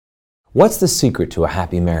What's the secret to a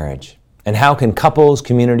happy marriage? And how can couples,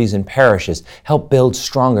 communities, and parishes help build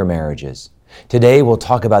stronger marriages? Today, we'll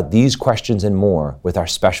talk about these questions and more with our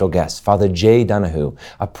special guest, Father J. Donahue,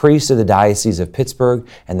 a priest of the Diocese of Pittsburgh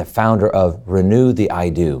and the founder of Renew the I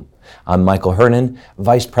Do. I'm Michael Hernon,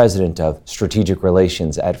 Vice President of Strategic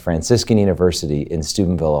Relations at Franciscan University in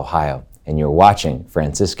Steubenville, Ohio. And you're watching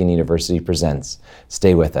Franciscan University Presents.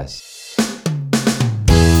 Stay with us.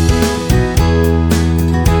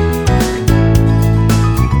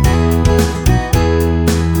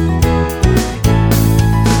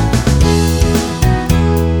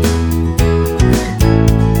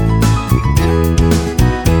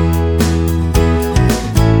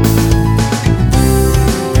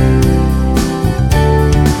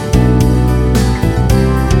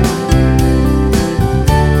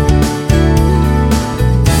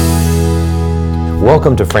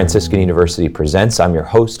 Welcome to Franciscan University Presents. I'm your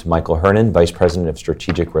host, Michael Hernon, Vice President of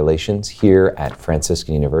Strategic Relations here at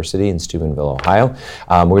Franciscan University in Steubenville, Ohio.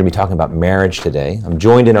 We're going to be talking about marriage today. I'm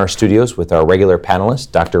joined in our studios with our regular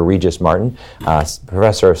panelist, Dr. Regis Martin,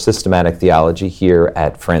 Professor of Systematic Theology here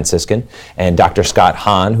at Franciscan, and Dr. Scott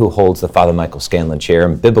Hahn, who holds the Father Michael Scanlon Chair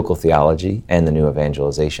in Biblical Theology and the New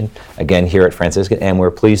Evangelization, again here at Franciscan. And we're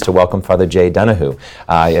pleased to welcome Father J. Donahue,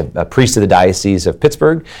 a priest of the Diocese of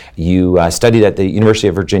Pittsburgh. You studied at the University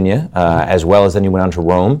of Virginia, as well as then you went on to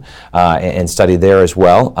Rome and studied there as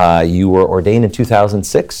well. You were ordained in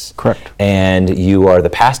 2006. Correct. And you are the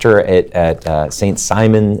pastor at St.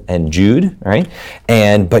 Simon and Jude, right?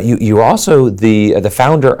 But you're also the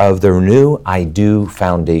founder of the Renew I Do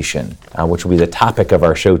Foundation, which will be the topic of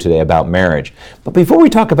our show today about marriage. But before we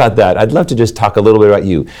talk about that, I'd love to just talk a little bit about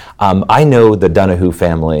you. I know the Donahue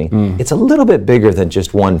family. It's a little bit bigger than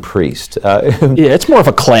just one priest. Yeah, it's more of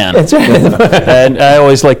a clan. And I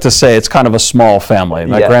always like to say it's kind of a small family.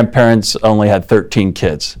 My grandparents only had 13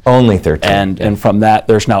 kids. Only 13. And from that,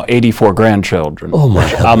 there's now 84 grandchildren. Oh my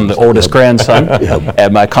God. I'm the oldest grandson,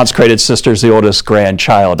 and my consecrated sister's the oldest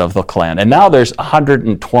grandchild of the clan. And now there's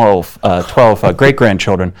 112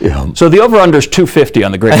 great-grandchildren. Yeah. So the over-under is 250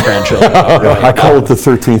 on the great-grandchildren. I call it the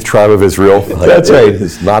 13th tribe of Israel. That's right.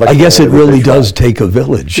 It's not I guess it really does take a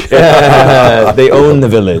village. They own the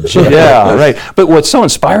village. Yeah, right. But what's so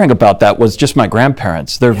inspiring about that was just my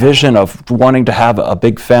grandparents, their vision of wanting to have a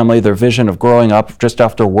big family, their vision of growing up just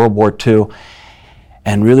after World War II,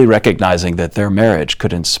 and really recognizing that their marriage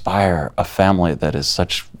could inspire a family that is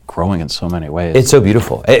growing in so many ways. It's so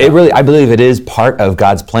beautiful. It really, I believe it is part of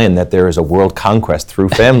God's plan that there is a world conquest through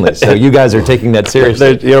families. So you guys are taking that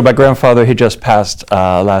seriously. My grandfather, he just passed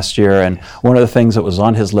last year, and one of the things that was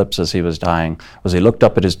on his lips as he was dying was he looked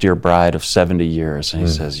up at his dear bride of 70 years, and he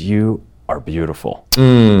says, "You are beautiful."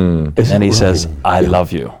 And then he says, "I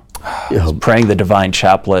love you." He's praying the Divine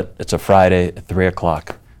Chaplet. It's a Friday at 3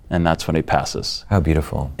 o'clock. And that's when he passes. How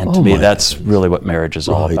beautiful. And to me, that's really what marriage is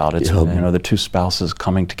all about. It's the two spouses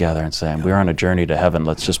coming together and saying, we're on a journey to heaven.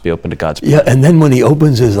 Let's just be open to God's plan. Yeah, and then when he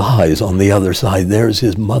opens his eyes on the other side, there's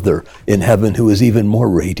his mother in heaven who is even more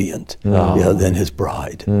radiant than his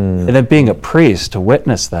bride. And then being a priest, to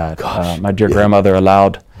witness that, my dear grandmother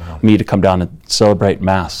allowed me to come down and celebrate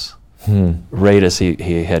Mass right as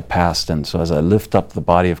he had passed. And so as I lift up the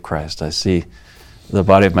body of Christ, I see the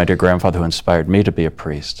body of my dear grandfather who inspired me to be a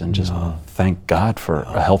priest, and just thank God for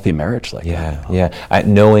a healthy marriage like that. Yeah.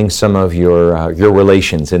 Knowing some of your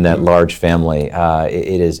relations in that large family,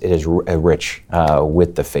 it is rich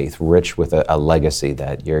with the faith, rich with a legacy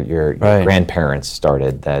that your grandparents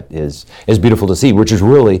started. That is beautiful to see. Which is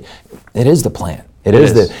really, it is the plan. It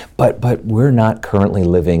is. But we're not currently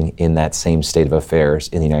living in that same state of affairs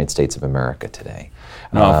in the United States of America today.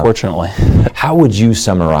 No, unfortunately. How would you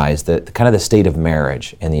summarize the kind of the state of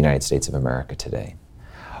marriage in the United States of America today?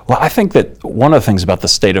 Well, I think that one of the things about the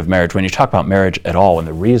state of marriage, when you talk about marriage at all, and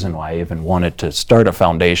the reason why I even wanted to start a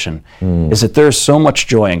foundation, is that there's so much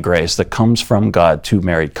joy and grace that comes from God to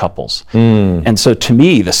married couples. And so to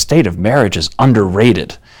me, the state of marriage is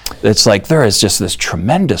underrated. It's like there is just this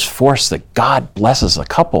tremendous force that God blesses a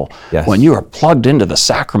couple when you are plugged into the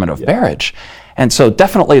sacrament of marriage. And so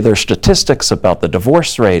definitely there's statistics about the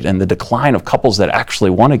divorce rate and the decline of couples that actually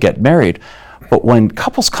want to get married. But when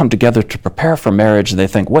couples come together to prepare for marriage, they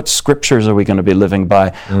think, what scriptures are we going to be living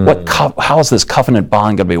by? How is this covenant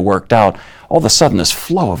bond going to be worked out? All of a sudden, this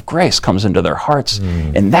flow of grace comes into their hearts.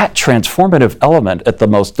 And that transformative element at the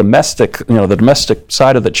most domestic, the domestic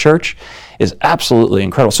side of the church is absolutely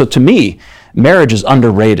incredible. So to me, marriage is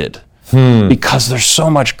underrated because there's so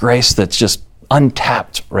much grace that's just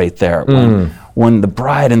untapped right there when the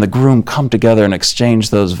bride and the groom come together and exchange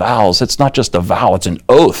those vows, it's not just a vow, it's an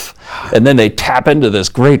oath. And then they tap into this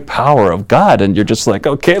great power of God, and you're just like,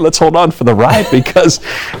 okay, let's hold on for the ride, because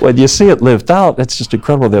when you see it lived out, it's just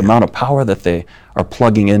incredible the amount of power that they are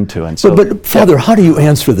plugging into. And so, but Father, how do you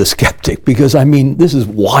answer the skeptic? Because, I mean, this is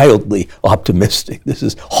wildly optimistic. This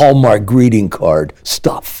is Hallmark greeting card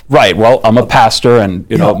stuff. Right. Well, I'm a pastor,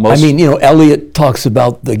 and Eliot talks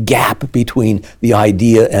about the gap between the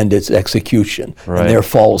idea and its execution, and there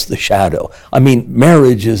falls the shadow. I mean,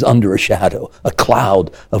 marriage is under a shadow, a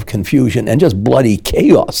cloud of confusion and just bloody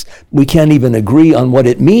chaos. We can't even agree on what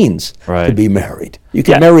it means to be married. You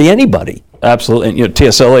can marry anybody. Absolutely. And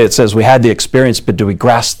T.S. Eliot says we had the experience, but do we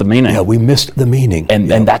grasp the meaning? Yeah, we missed the meaning. And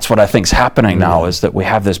that's what I think is happening now, is that we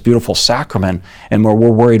have this beautiful sacrament, and we're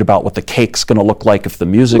worried about what the cake's going to look like, if the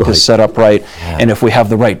music is set up right, and if we have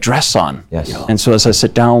the right dress on. Yes. Yeah. And so as I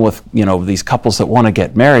sit down with these couples that want to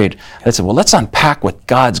get married, I say, well, let's unpack what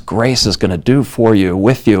God's grace is going to do for you,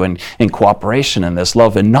 with you, and in cooperation in this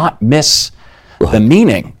love, and not miss the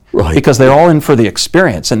meaning. Right. Because they're all in for the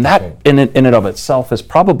experience. And that in and of itself is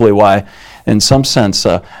probably why, in some sense,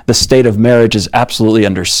 the state of marriage is absolutely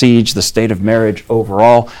under siege. The state of marriage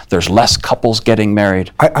overall, there's less couples getting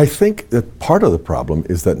married. I think that part of the problem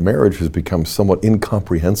is that marriage has become somewhat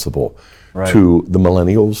incomprehensible to the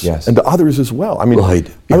millennials and to others as well. I mean, I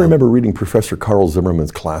remember reading Professor Carl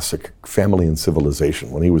Zimmerman's classic, Family and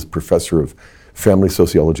Civilization, when he was professor of family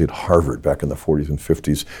sociology at Harvard back in the 40s and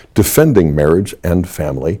 50s, defending marriage and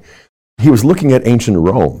family. He was looking at ancient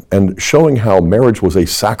Rome and showing how marriage was a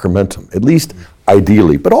sacramentum, at least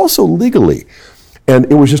ideally, but also legally. And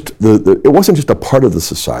it was just it wasn't just a part of the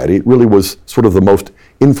society, it really was sort of the most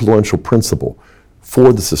influential principle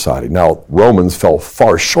for the society. Now, Romans fell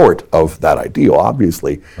far short of that ideal,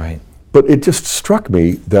 obviously. Right. But it just struck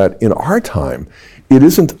me that in our time, it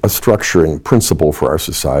isn't a structuring principle for our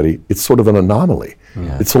society, it's sort of an anomaly.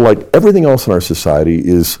 Yeah. It's sort of like everything else in our society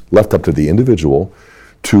is left up to the individual,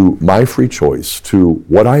 to my free choice, to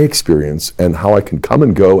what I experience and how I can come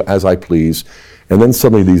and go as I please. And then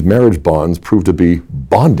suddenly these marriage bonds prove to be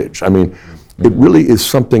bondage. I mean, it really is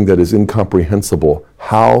something that is incomprehensible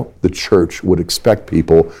how the church would expect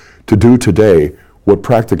people to do today what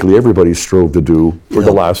practically everybody strove to do for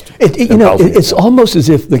the last it's almost as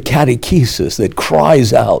if the catechesis that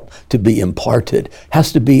cries out to be imparted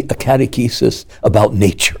has to be a catechesis about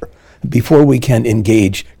nature before we can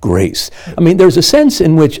engage grace. I mean, there's a sense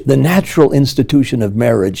in which the natural institution of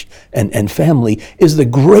marriage and family is the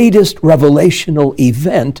greatest revelational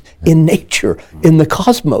event in nature, in the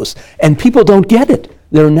cosmos, and people don't get it.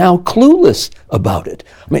 They're now clueless about it.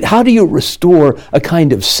 I mean, how do you restore a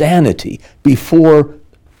kind of sanity before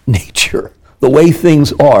nature, the way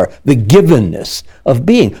things are, the givenness of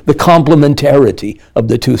being, the complementarity of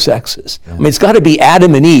the two sexes? I mean, it's got to be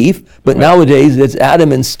Adam and Eve, but nowadays it's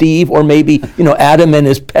Adam and Steve, or maybe, Adam and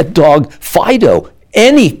his pet dog Fido.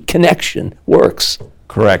 Any connection works.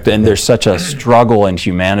 Correct, and there's such a struggle in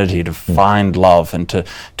humanity to find love and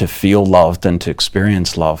to feel loved and to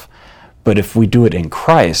experience love. But if we do it in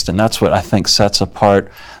Christ, and that's what I think sets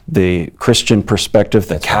apart the Christian perspective,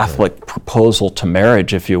 the Catholic proposal to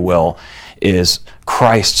marriage, if you will, is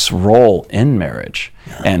Christ's role in marriage.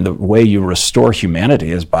 Yeah. And the way you restore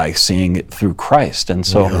humanity is by seeing it through Christ. And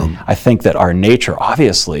so I think that our nature,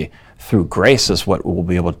 obviously, through grace is what will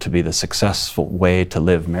be able to be the successful way to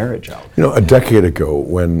live marriage out. A decade ago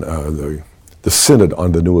when the Synod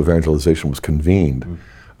on the New Evangelization was convened,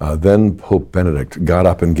 then Pope Benedict got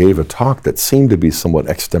up and gave a talk that seemed to be somewhat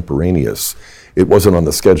extemporaneous. It wasn't on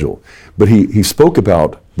the schedule. But he spoke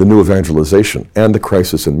about the new evangelization and the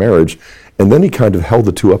crisis in marriage, and then he kind of held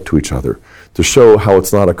the two up to each other to show how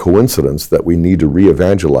it's not a coincidence that we need to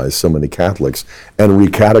re-evangelize so many Catholics and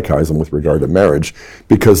re-catechize them with regard to marriage,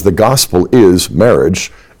 because the gospel is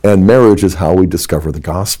marriage, and marriage is how we discover the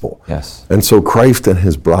gospel. Yes. And so Christ and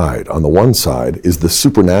his bride, on the one side, is the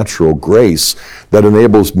supernatural grace that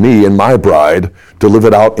enables me and my bride to live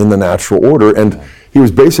it out in the natural order. And he was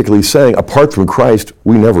basically saying, apart from Christ,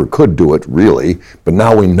 we never could do it, really, but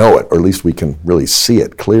now we know it, or at least we can really see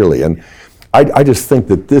it clearly. And I just think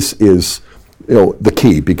that this is, the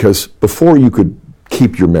key, because before you could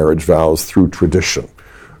keep your marriage vows through tradition,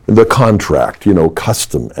 the contract,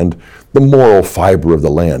 custom, and the moral fiber of the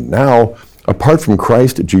land. Now, apart from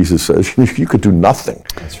Christ, Jesus says, you could do nothing.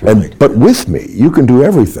 That's right. But with me, you can do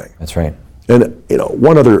everything. That's right. And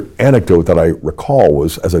one other anecdote that I recall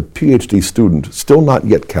was, as a PhD student, still not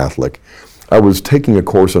yet Catholic, I was taking a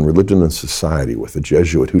course on religion and society with a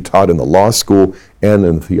Jesuit who taught in the law school and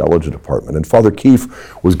in the theology department. And Father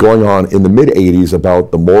Keefe was going on in the mid-'80s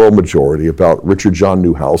about the moral majority, about Richard John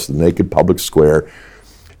Newhouse, the naked public square.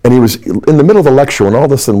 And he was in the middle of the lecture, and all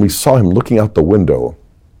of a sudden we saw him looking out the window.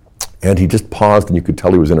 And he just paused, and you could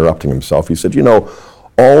tell he was interrupting himself. He said,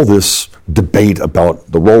 all this debate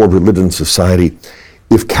about the role of religion in society,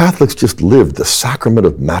 if Catholics just lived the sacrament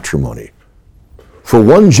of matrimony for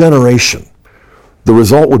one generation, the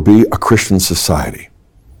result would be a Christian society.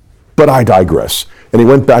 But I digress. And he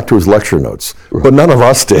went back to his lecture notes. But none of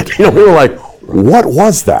us did. We were like, what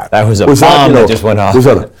was that? That was a bomb that just went off. Was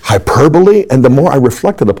that a hyperbole? And the more I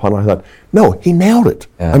reflected upon it, I thought, no, he nailed it.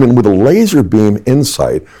 Yeah. With a laser beam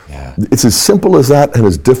insight, it's as simple as that and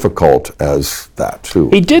as difficult as that, too.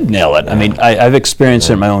 He did nail it. Yeah. I've experienced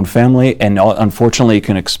it in my own family, and unfortunately you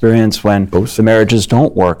can experience when the marriages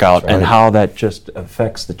don't work out and how that just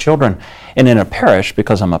affects the children. And in a parish,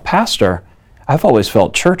 because I'm a pastor, I've always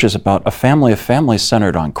felt church is about a family of families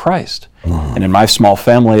centered on Christ. Mm-hmm. And in my small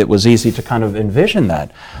family, it was easy to kind of envision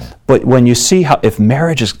that. But when you see how, if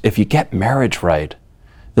you get marriage right,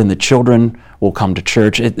 then the children will come to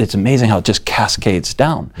church. It's amazing how it just cascades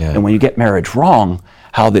down. Yeah. And when you get marriage wrong,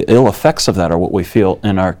 how the ill effects of that are what we feel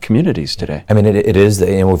in our communities today. It is,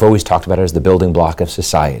 we've always talked about it as the building block of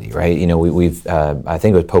society, right? We've I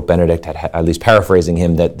think it was Pope Benedict had, at least paraphrasing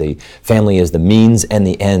him, that the family is the means and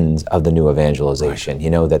the ends of the new evangelization.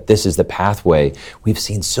 Right. That this is the pathway. We've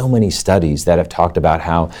seen so many studies that have talked about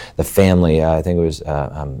how the family, I think it was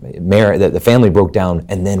that the family broke down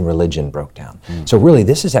and then religion broke down. Mm. So really,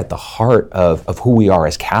 this is at the heart of who we are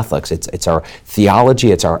as Catholics. It's our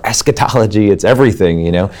theology, it's our eschatology, it's everything.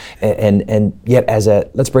 And yet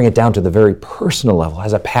let's bring it down to the very personal level.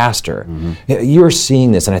 As a pastor, you're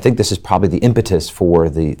seeing this, and I think this is probably the impetus for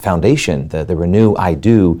the foundation, the Renew I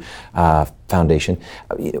Do Foundation.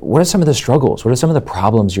 What are some of the struggles? What are some of the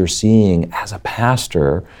problems you're seeing as a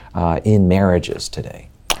pastor in marriages today?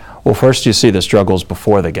 Well, first you see the struggles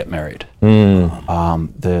before they get married.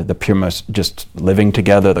 The pure, just living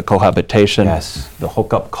together, the cohabitation, the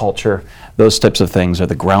hookup culture, those types of things are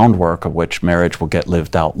the groundwork of which marriage will get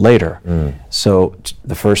lived out later. So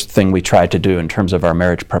the first thing we try to do in terms of our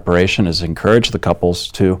marriage preparation is encourage the couples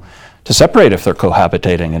to separate if they're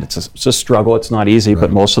cohabitating, and it's a struggle. It's not easy,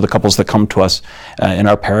 but most of the couples that come to us in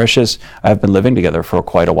our parishes have been living together for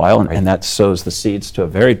quite a while, and that sows the seeds to a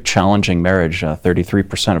very challenging marriage.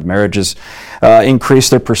 33% of marriages increase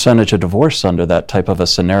their percentage of divorce under that type of a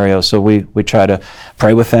scenario. So we try to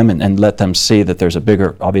pray with them and let them see that there's a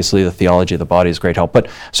bigger, obviously the theology of the body is great help. But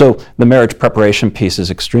so the marriage preparation piece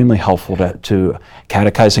is extremely helpful to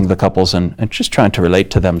catechizing the couples and just trying to relate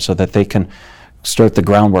to them so that they can start the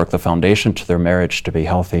groundwork, the foundation to their marriage to be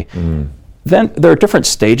healthy. Then there are different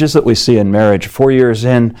stages that we see in marriage. 4 years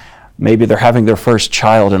in, maybe they're having their first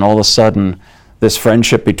child, and all of a sudden, this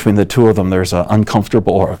friendship between the two of them, there's an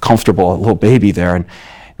uncomfortable or a comfortable little baby there, and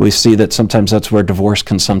we see that sometimes that's where divorce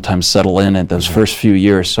can sometimes settle in those first few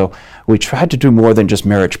years. So we try to do more than just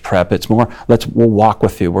marriage prep. It's more, we'll walk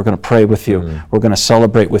with you. We're going to pray with you. We're going to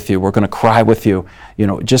celebrate with you. We're going to cry with you.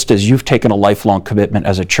 Just as you've taken a lifelong commitment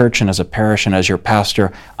as a church and as a parish and as your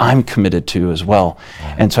pastor, I'm committed to you as well.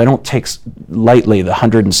 And so I don't take lightly the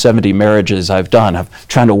 170 marriages I've done. I'm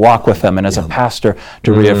trying to walk with them and as a pastor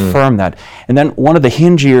to reaffirm that. And then one of the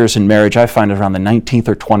hinge years in marriage, I find, is around the 19th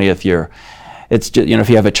or 20th year. It's just, if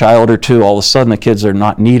you have a child or two, all of a sudden the kids are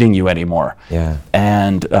not needing you anymore. Yeah.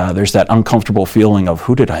 And there's that uncomfortable feeling of,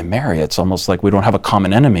 who did I marry? It's almost like we don't have a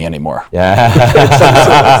common enemy anymore. Yeah. it's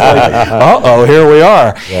like, here we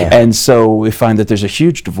are. Yeah. And so we find that there's a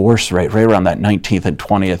huge divorce rate right around that 19th and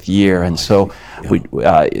 20th year. And so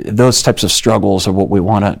those types of struggles are what we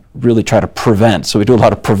want to really try to prevent. So we do a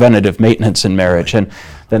lot of preventative maintenance in marriage. And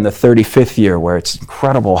then the 35th year, where it's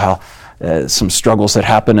incredible how some struggles that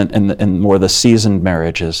happen in more the seasoned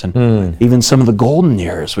marriages, and even some of the golden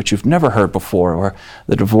years, which you've never heard before, or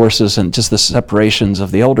the divorces and just the separations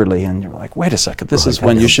of the elderly, and you're like, wait a second, this is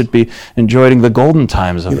when you should be enjoying the golden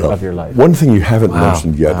times of your life. One thing you haven't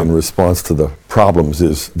mentioned yet in response to the problems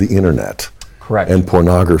is the internet. Correct. And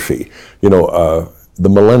pornography. The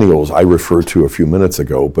millennials I referred to a few minutes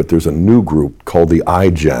ago, but there's a new group called the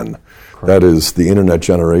iGen. That is the internet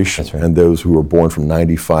generation, and those who were born from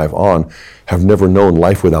 95 on have never known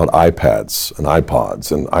life without iPads and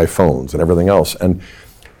iPods and iPhones and everything else. And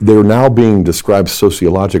they're now being described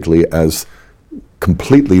sociologically as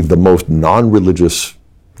completely the most non-religious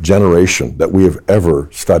generation that we have ever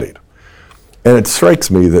studied. And it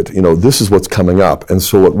strikes me that, this is what's coming up. And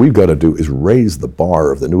so what we've got to do is raise the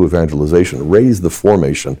bar of the new evangelization, raise the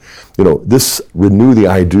formation. This renew the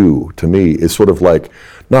I do, to me, is sort of like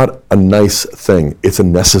not a nice thing, it's a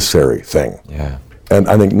necessary thing. Yeah. And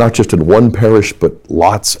I think not just in one parish, but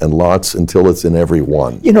lots and lots until it's in every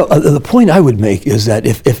one. The point I would make is that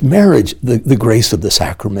if marriage, the grace of the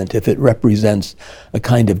sacrament, if it represents a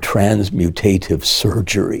kind of transmutative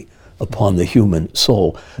surgery upon the human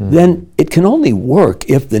soul, then it can only work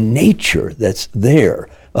if the nature that's there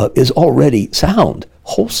is already sound,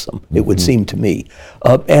 wholesome, it would seem to me.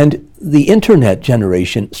 And the internet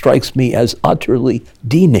generation strikes me as utterly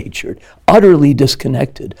denatured, utterly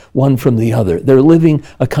disconnected one from the other. They're living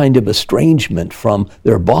a kind of estrangement from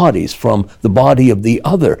their bodies, from the body of the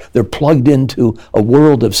other. They're plugged into a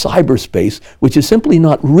world of cyberspace which is simply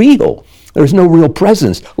not real. There's no real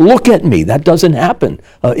presence. Look at me. That doesn't happen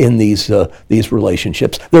in these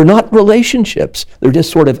relationships. They're not relationships. They're just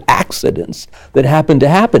sort of accidents that happen to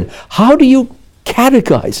happen. How do you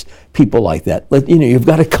catechize people like that? You've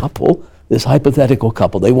got a couple, this hypothetical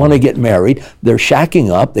couple. They want to get married. They're shacking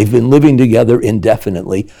up. They've been living together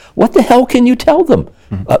indefinitely. What the hell can you tell them?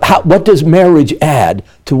 What does marriage add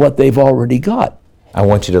to what they've already got? I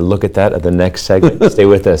want you to look at that at the next segment. Stay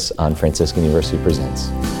with us on Franciscan University Presents.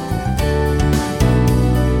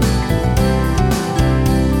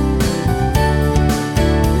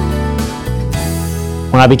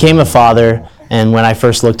 When I became a father, and when I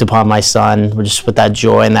first looked upon my son, just with that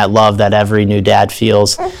joy and that love that every new dad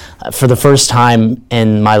feels, for the first time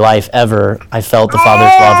in my life ever, I felt the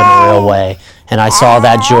Father's love in a real way. And I saw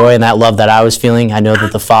that joy and that love that I was feeling. I know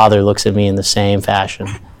that the Father looks at me in the same fashion.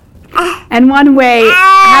 And one way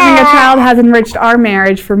having a child has enriched our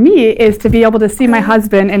marriage for me is to be able to see my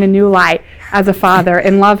husband in a new light as a father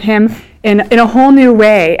and love him in a whole new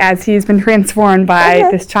way as he's been transformed by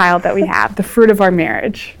this child that we have, the fruit of our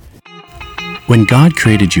marriage. When God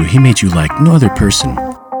created you, He made you like no other person.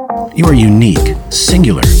 You are unique,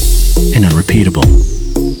 singular, and unrepeatable.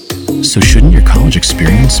 So shouldn't your college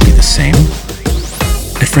experience be the same?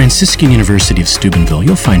 At Franciscan University of Steubenville,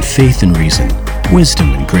 you'll find faith and reason,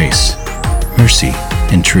 wisdom and grace, mercy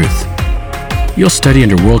and truth. You'll study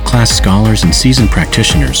under world-class scholars and seasoned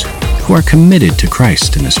practitioners who are committed to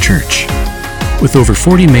Christ and His church. With over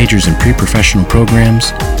 40 majors and pre-professional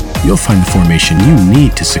programs, you'll find the formation you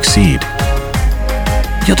need to succeed.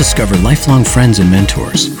 You'll discover lifelong friends and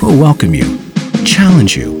mentors who will welcome you,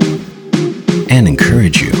 challenge you, and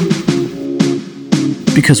encourage you.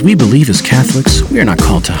 Because we believe as Catholics, we are not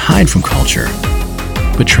called to hide from culture,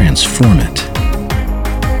 but transform it.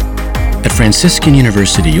 At Franciscan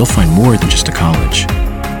University, you'll find more than just a college.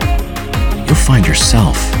 You'll find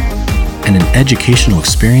yourself and an educational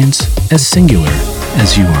experience as singular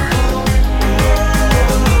as you are.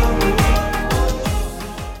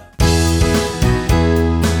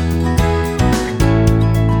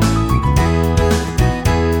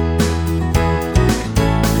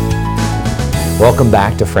 Welcome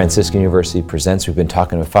back to Franciscan University Presents. We've been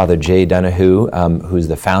talking with Father Jay Donahue, who's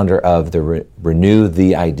the founder of the Renew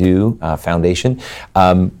the I Do Foundation.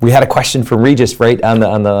 We had a question from Regis right on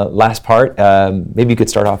the last part. Maybe you could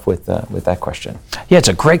start off with that question. Yeah, it's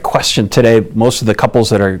a great question today. Most of the couples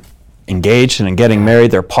that are engaged and getting married,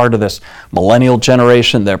 they're part of this millennial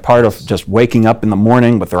generation. They're part of just waking up in the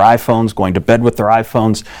morning with their iPhones, going to bed with their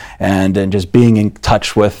iPhones, and just being in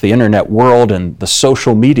touch with the internet world and the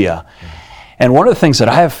social media. And one of the things that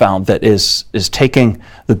I have found that is taking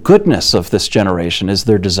the goodness of this generation is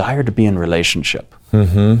their desire to be in relationship.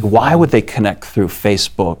 Mm-hmm. Why would they connect through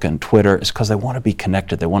Facebook and Twitter? It's because they want to be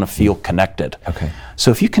connected. They want to feel connected. Okay.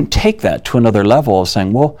 So if you can take that to another level of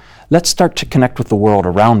saying, well, let's start to connect with the world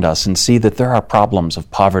around us and see that there are problems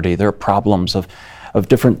of poverty, there are problems of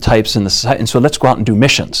different types in the society, and so let's go out and do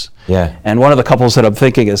missions. Yeah. And one of the couples that I'm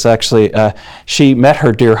thinking is actually, she met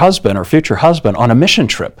her dear husband, or future husband, on a mission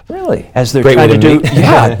trip. Really? As they're trying to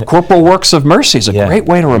do, corporal works of mercy is a great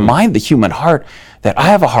way to remind the human heart that I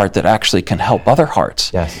have a heart that actually can help other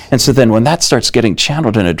hearts. Yes. And so then when that starts getting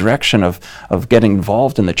channeled in a direction of getting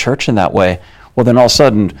involved in the church in that way, well, then all of a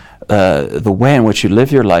sudden, the way in which you live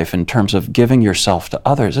your life in terms of giving yourself to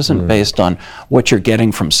others isn't based on what you're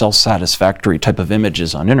getting from self-satisfactory type of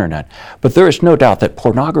images on internet. But there is no doubt that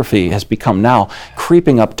pornography has become now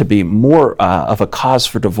creeping up to be more of a cause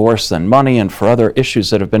for divorce than money and for other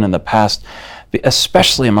issues that have been in the past,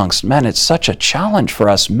 especially amongst men. It's such a challenge for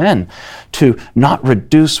us men to not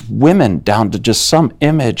reduce women down to just some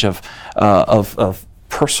image of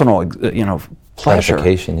personal, pleasure.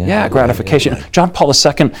 Gratification, gratification. Yeah. John Paul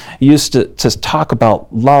II used to talk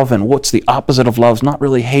about love and what's the opposite of love. It's not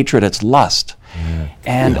really hatred, it's lust.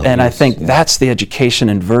 And I think that's the education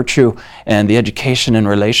in virtue and the education in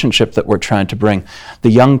relationship that we're trying to bring the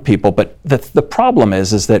young people. But the problem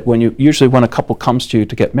is that when a couple comes to you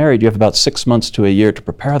to get married, you have about 6 months to a year to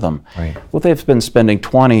prepare them. Right. Well, they've been spending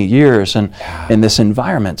 20 years in this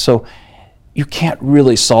environment. So you can't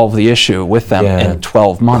really solve the issue with them in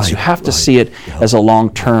 12 months. You have to see it as a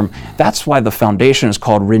long term. That's why the foundation is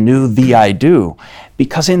called Renew the I Do,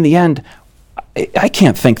 because in the end, I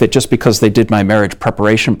can't think that just because they did my marriage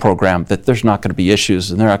preparation program that there's not going to be issues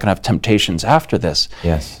and they're not going to have temptations after this.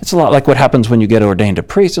 Yes. It's a lot like what happens when you get ordained a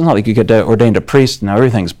priest. It's not like you get ordained a priest and now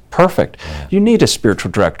everything's perfect. Yeah. You need a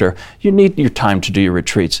spiritual director. You need your time to do your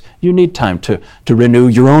retreats. You need time to renew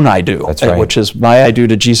your own I do, which is my I do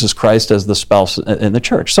to Jesus Christ as the spouse in the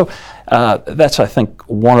church. So that's, I think,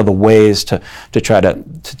 one of the ways to try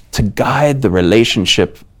to guide the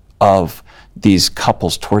relationship of these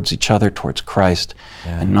couples towards each other, towards Christ,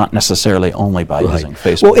 and not necessarily only by using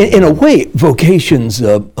Facebook. Well, in a way, vocations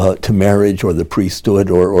to marriage or the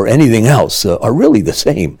priesthood or anything else are really the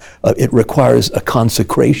same. It requires a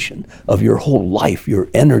consecration of your whole life, your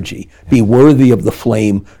energy. Be worthy of the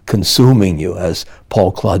flame consuming you, as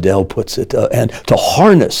Paul Claudel puts it, and to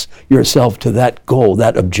harness yourself to that goal,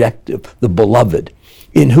 that objective, the beloved,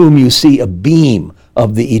 in whom you see a beam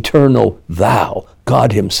of the eternal thou,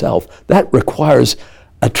 God himself. That requires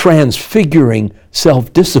a transfiguring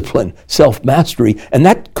self-discipline, self-mastery, and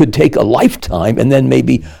that could take a lifetime and then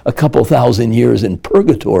maybe a couple thousand years in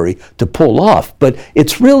purgatory to pull off. But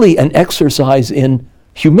it's really an exercise in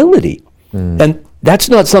humility. And that's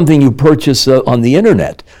not something you purchase on the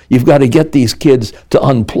internet. You've got to get these kids to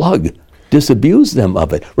unplug, disabuse them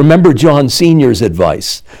of it. Remember John Sr.'s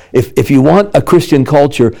advice. If you want a Christian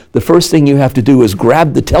culture, the first thing you have to do is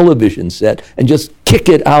grab the television set and just kick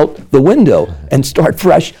it out the window and start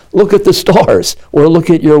fresh. Look at the stars, or look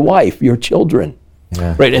at your wife, your children.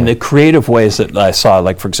 Yeah. Right, and the creative ways that I saw,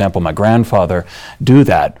 like for example, my grandfather do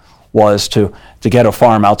that was to get a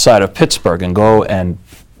farm outside of Pittsburgh and go and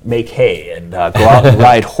make hay and go out and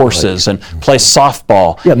ride horses and play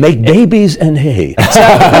softball. Yeah, make babies and hay.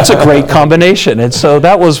 That's a great combination. And so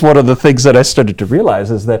that was one of the things that I started to realize,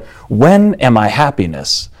 is that when am I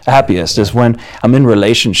happiest is when I'm in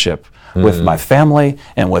relationship with my family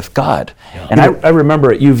and with God. Yeah. And I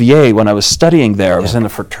remember at UVA when I was studying there, I was in a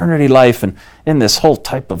fraternity life and in this whole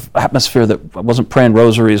type of atmosphere that I wasn't praying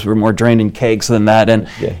rosaries, we were more draining kegs than that. And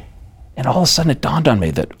all of a sudden it dawned on me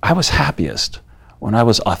that I was happiest when I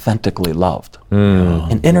was authentically loved.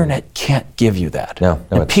 And internet can't give you that. No,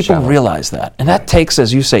 and people realize that. And that takes,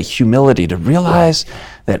 as you say, humility to realize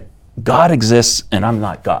that God exists and I'm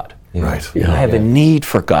not God. Right. I have a need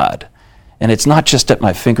for God. And it's not just at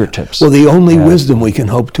my fingertips. Well, the only wisdom we can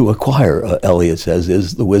hope to acquire, Eliot says,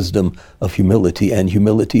 is the wisdom of humility, and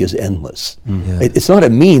humility is endless. It's not a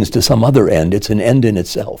means to some other end, it's an end in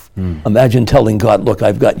itself. Imagine telling God, look,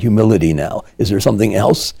 I've got humility now. Is there something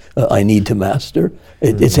else I need to master?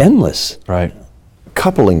 It's endless. Right.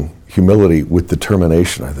 Coupling humility with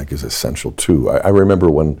determination, I think, is essential too. I remember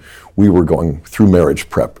when we were going through marriage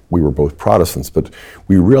prep, we were both Protestants, but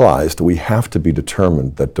we realized we have to be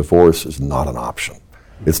determined that divorce is not an option.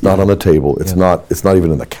 It's not on the table. It's not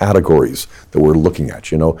even in the categories that we're looking at,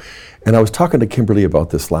 you know. And I was talking to Kimberly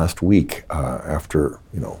about this last week after,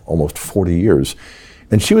 almost 40 years.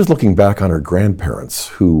 And she was looking back on her grandparents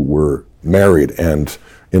who were married and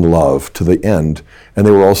in love to the end, and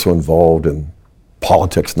they were also involved in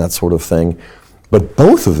politics and that sort of thing. But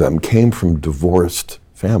both of them came from divorced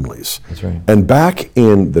families. That's right. And back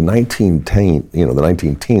in the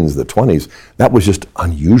 1910s, the 20s, that was just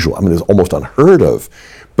unusual. I mean, it was almost unheard of.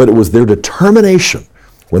 But it was their determination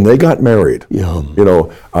when they got married. They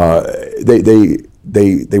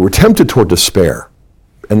were tempted toward despair.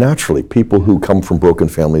 And naturally, people who come from broken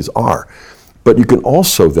families are. But you can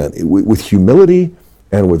also then, with humility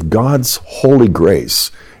and with God's holy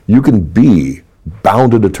grace, you can be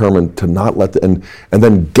bound and determined to not let and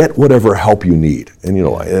then get whatever help you need. And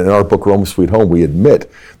in our book, Rome Sweet Home, we admit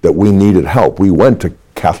that we needed help. We went to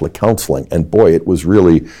Catholic counseling, and boy, it was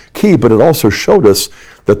really key, but it also showed us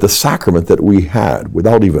that the sacrament that we had,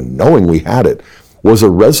 without even knowing we had it, was a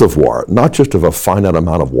reservoir, not just of a finite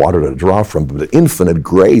amount of water to draw from, but infinite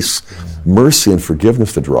grace, mercy, and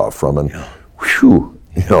forgiveness to draw from. And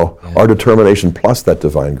our determination plus that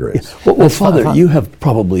divine grace. Well, Father, you have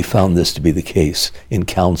probably found this to be the case in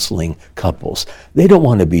counseling couples. They don't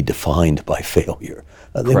want to be defined by failure.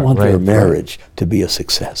 They want their marriage to be a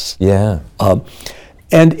success. Yeah.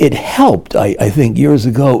 And it helped, I think, years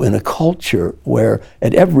ago in a culture where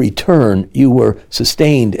at every turn you were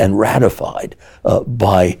sustained and ratified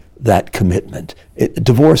by that commitment.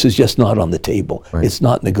 Divorce is just not on the table. Right. It's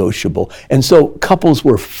not negotiable. And so couples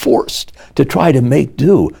were forced to try to make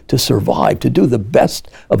do, to survive, to do the best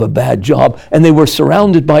of a bad job. And they were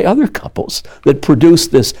surrounded by other couples that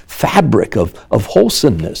produced this fabric of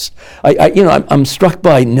wholesomeness. I'm struck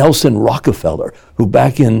by Nelson Rockefeller, who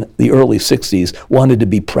back in the early 60s wanted to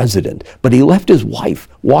be president, but he left his wife,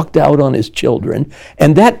 walked out on his children,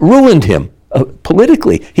 and that ruined him.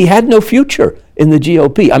 Politically, he had no future in the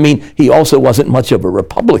GOP. I mean, he also wasn't much of a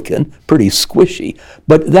Republican, pretty squishy.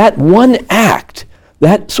 But that one act,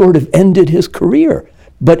 that sort of ended his career.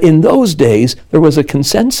 But in those days, there was a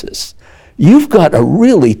consensus. You've got a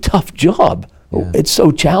really tough job. Yeah. It's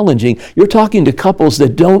so challenging. You're talking to couples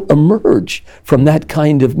that don't emerge from that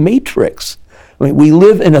kind of matrix. I mean, we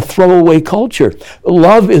live in a throwaway culture.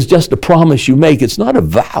 Love is just a promise you make. It's not a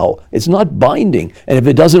vow. It's not binding. And if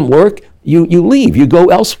it doesn't work, you leave. You go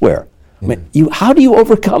elsewhere. I mean, how do you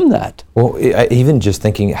overcome that? Well, even just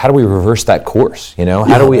thinking, how do we reverse that course?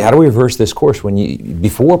 How do we reverse this course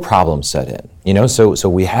before problems set in? So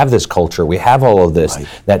we have this culture, we have all of this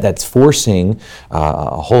that's forcing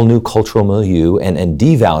a whole new cultural milieu and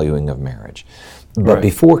devaluing of marriage. But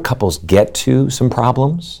before couples get to some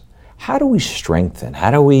problems, how do we strengthen?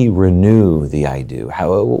 How do we renew the I do?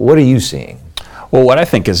 What are you seeing? Well, what I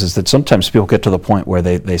think is that sometimes people get to the point where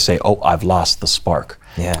they say, "Oh, I've lost the spark."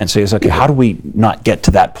 Yeah. And so it's okay, how do we not get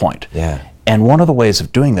to that point? Yeah. And one of the ways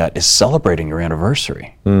of doing that is celebrating your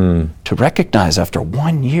anniversary. To recognize after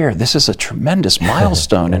 1 year, this is a tremendous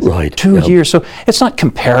milestone, and 2 years. So it's not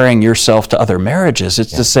comparing yourself to other marriages.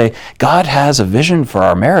 It's to say, God has a vision for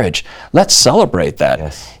our marriage. Let's celebrate that.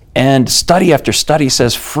 Yes. And study after study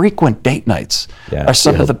says frequent date nights are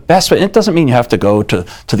some of the best. But it doesn't mean you have to go to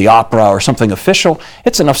the opera or something official.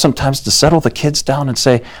 It's enough sometimes to settle the kids down and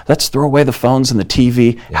say, let's throw away the phones and the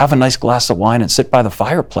TV, have a nice glass of wine, and sit by the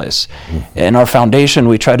fireplace. In our foundation,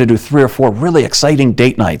 we try to do 3 or 4 really exciting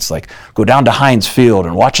date nights, like go down to Heinz Field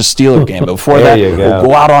and watch a Steeler game. But before that, we'll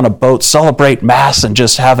go out on a boat, celebrate Mass, and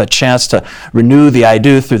just have a chance to renew the I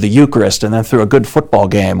do through the Eucharist and then through a good football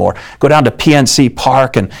game, or go down to PNC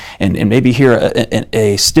Park and maybe hear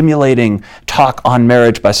a stimulating talk on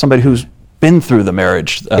marriage by somebody who's been through the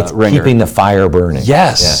marriage ringer. Keeping the fire burning.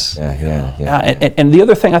 Yes. Yeah. And the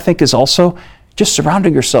other thing I think is also just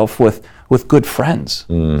surrounding yourself with good friends.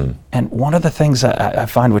 And one of the things I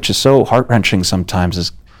find which is so heart-wrenching sometimes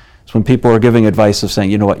is when people are giving advice of saying,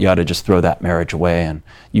 you know what, you ought to just throw that marriage away, and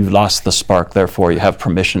you've lost the spark, therefore you have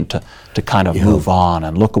permission to kind of move on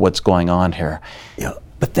and look at what's going on here. Yeah.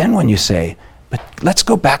 But then when you say, but let's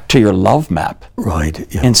go back to your love map. Right.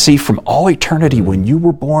 Yeah. And see from all eternity when you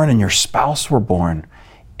were born and your spouse were born,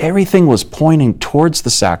 everything was pointing towards the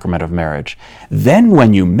sacrament of marriage. Then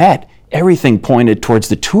when you met, everything pointed towards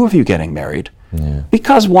the two of you getting married. Yeah.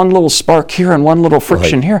 Because one little spark here and one little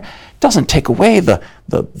friction here doesn't take away the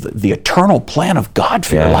eternal plan of God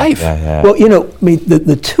for your life. Well,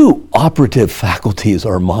 the two operative faculties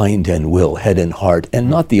are mind and will, head and heart, and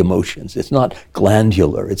not the emotions. It's not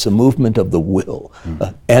glandular. It's a movement of the will.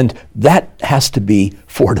 And that has to be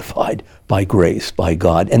fortified by grace, by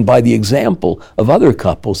God, and by the example of other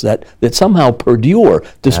couples that somehow perdure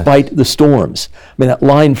despite the storms. I mean, that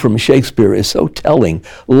line from Shakespeare is so telling.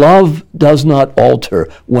 Love does not alter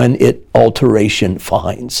when it alteration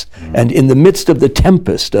finds. And in the midst of the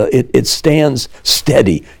tempest, it stands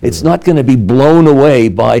steady. It's not going to be blown away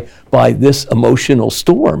by this emotional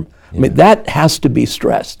storm. I mean, that has to be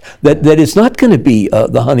stressed, that it's not going to be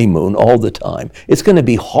the honeymoon all the time. It's going to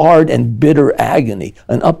be hard and bitter agony,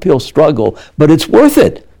 an uphill struggle, but it's worth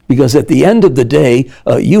it, because at the end of the day,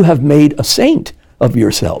 you have made a saint of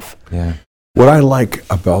yourself. Yeah. What I like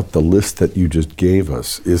about the list that you just gave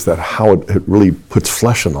us is that how it really puts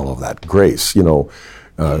flesh on all of that. Grace,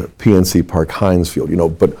 PNC Park, Heinz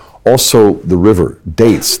Field, but also the river,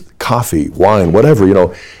 dates, coffee, wine,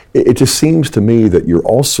 whatever, It just seems to me that you're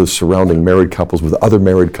also surrounding married couples with other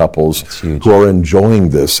married couples who are enjoying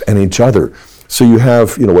this and each other. So you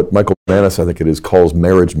have, what Michael Hernon, I think it is, calls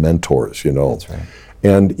marriage mentors, That's right.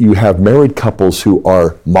 And you have married couples who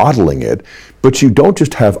are modeling it, but you don't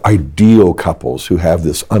just have ideal couples who have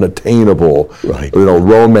this unattainable,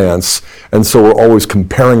 romance, and so we're always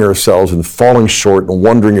comparing ourselves and falling short and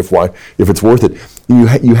wondering if it's worth it.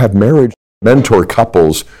 You have marriage mentor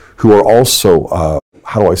couples who are also,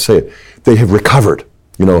 how do I say it? They have recovered.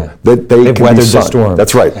 They've weathered the storm.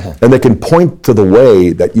 That's right. And they can point to the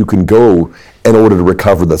way that you can go in order to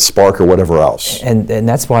recover the spark or whatever else. And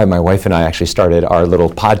that's why my wife and I actually started our little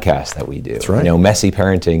podcast that we do. That's right. Messy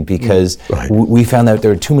Parenting, because we found that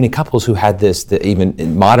there were too many couples who had this, even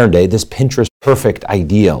in modern day, this Pinterest perfect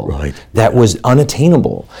ideal that was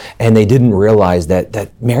unattainable, and they didn't realize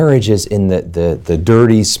that marriage is in the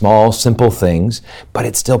dirty, small, simple things, but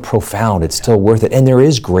it's still profound, it's still worth it, and there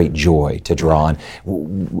is great joy to draw on.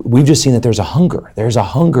 We've just seen that there's a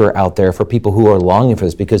hunger out there for people who are longing for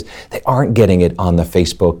this, because they aren't getting it on the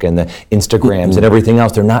Facebook and the Instagrams and everything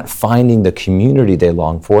else. They're not finding the community they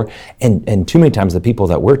long for, and too many times the people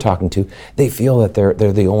that we're talking to, they feel that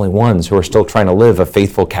they're the only ones who are still trying to live a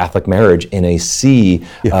faithful Catholic marriage in a sea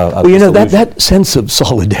of that sense of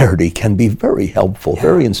solidarity can be very helpful,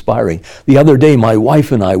 very inspiring. The other day, my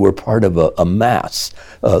wife and I were part of a mass.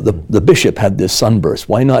 The bishop had this sunburst.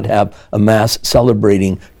 Why not have a mass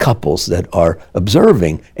celebrating couples that are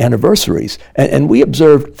observing anniversaries? And we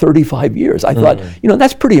observed 35 years. I thought,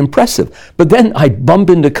 that's pretty impressive. But then I bump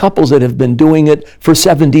into couples that have been doing it for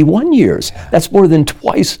 71 years. That's more than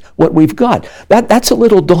twice what we've got. That's a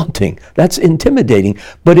little daunting. That's intimidating.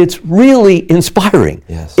 But it's really inspiring.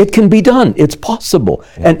 Yes. It can be done. It's possible.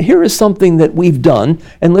 Yeah. And here is something that we've done,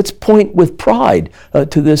 and let's point with pride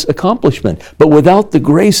to this accomplishment. But without the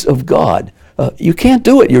grace of God, you can't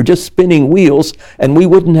do it. You're just spinning wheels, and we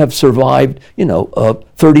wouldn't have survived,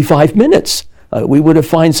 35 minutes. We would have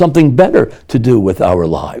found something better to do with our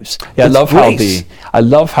lives. Yeah, I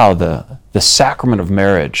love how the sacrament of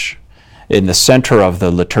marriage, in the center of the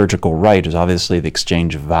liturgical rite, is obviously the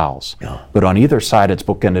exchange of vows. Yeah. But on either side, it's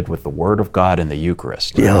bookended with the Word of God and the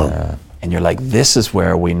Eucharist. Yeah. And you're like, this is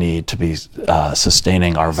where we need to be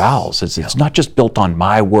sustaining our vows. It's not just built on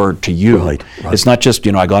my word to you. Right. It's not just,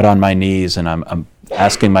 I got on my knees and I'm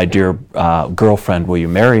asking my dear girlfriend, will you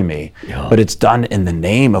marry me? Yeah. But it's done in the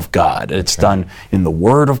name of God. It's done in the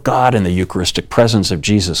Word of God and the Eucharistic presence of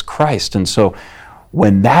Jesus Christ. And so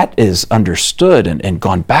when that is understood and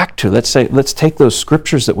gone back to, let's take those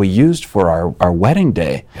scriptures that we used for our wedding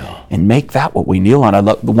day and make that what we kneel on. I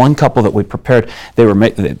love the one couple that we prepared. They're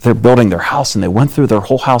building their house, and they went through their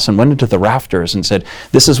whole house and went into the rafters and said,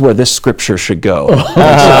 this is where this scripture should go.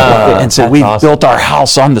 And so we built our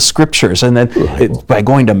house on the scriptures. And then by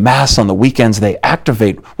going to Mass on the weekends, they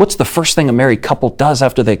activate. What's the first thing a married couple does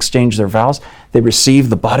after they exchange their vows? They receive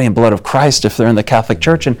the body and blood of Christ if they're in the Catholic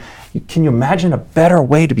Church. And can you imagine a better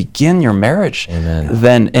way to begin your marriage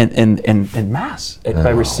than in Mass,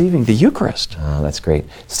 by receiving the Eucharist? Oh, that's great.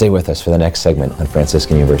 Stay with us for the next segment on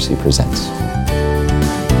Franciscan University Presents.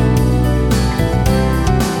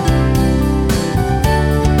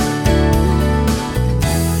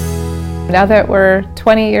 Now that we're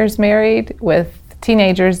 20 years married with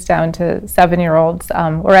teenagers down to 7-year-olds,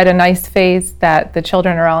 we're at a nice phase that the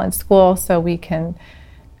children are all in school, so we can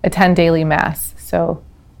attend daily Mass. So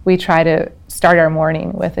we try to start our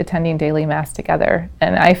morning with attending daily Mass together.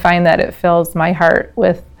 And I find that it fills my heart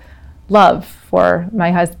with love for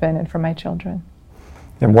my husband and for my children.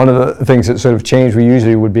 And one of the things that sort of changed, we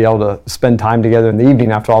usually would be able to spend time together in the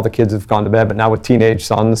evening after all the kids have gone to bed, but now with teenage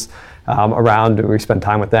sons around, we spend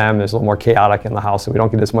time with them. There's a little more chaotic in the house, so we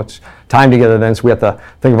don't get as much time together then, so we have to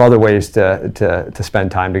think of other ways to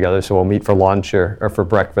spend time together. So we'll meet for lunch or for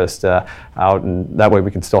breakfast out, and that way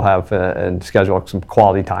we can still have and schedule some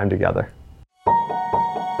quality time together.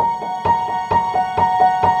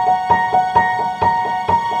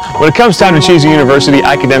 When it comes time to choosing a university,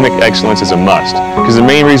 academic excellence is a must, because the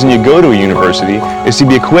main reason you go to a university is to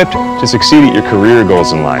be equipped to succeed at your career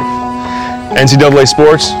goals in life. NCAA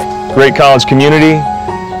sports, great college community,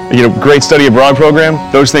 great study abroad program,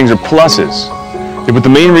 those things are pluses. But the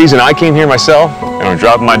main reason I came here myself, and I'm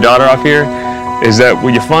dropping my daughter off here, is that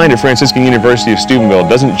what you find at Franciscan University of Steubenville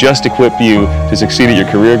doesn't just equip you to succeed at your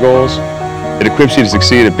career goals, it equips you to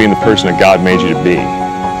succeed at being the person that God made you to be.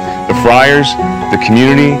 The friars, the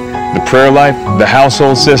community, the prayer life, the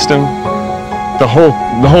household system, the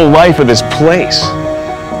whole life of this place.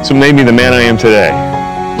 So made me the man I am today.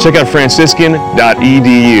 Check out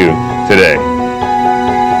franciscan.edu today.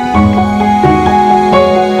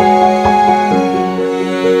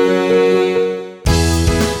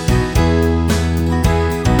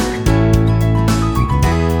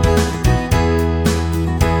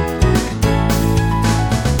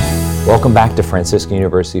 Welcome back to Franciscan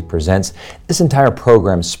University Presents. This entire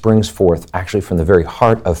program springs forth actually from the very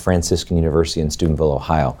heart of Franciscan University in Steubenville,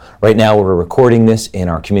 Ohio. Right now we're recording this in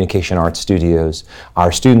our communication arts studios.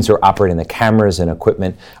 Our students are operating the cameras and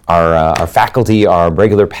equipment. Our faculty are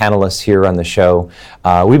regular panelists here on the show.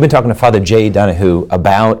 We've been talking to Father J. Donahue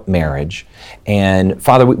about marriage. And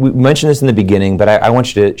Father, we mentioned this in the beginning, but I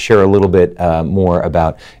want you to share a little bit more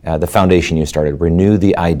about the foundation you started, Renew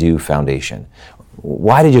the I Do Foundation.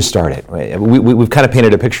 Why did you start it? We've kind of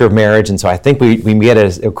painted a picture of marriage, and so I think we get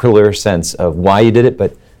a clearer sense of why you did it,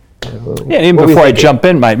 but yeah, even before I jump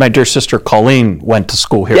in, my dear sister Colleen went to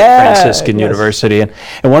school here at Franciscan University, and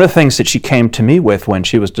one of the things that she came to me with when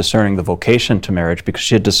she was discerning the vocation to marriage, because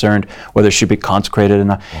she had discerned whether she'd be consecrated or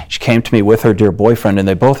not, she came to me with her dear boyfriend, and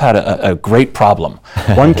they both had a great problem.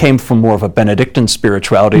 One came from more of a Benedictine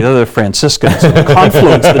spirituality, the other Franciscan, so the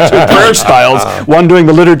confluence, the two prayer styles, one doing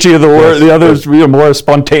the liturgy of the word, the other's more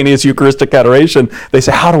spontaneous Eucharistic adoration. They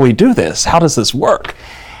say, how do we do this? How does this work?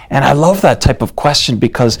 And I love that type of question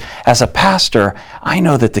because as a pastor, I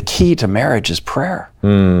know that the key to marriage is prayer,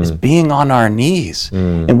 is being on our knees.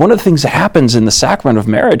 And one of the things that happens in the sacrament of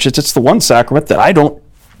marriage is it's the one sacrament that I don't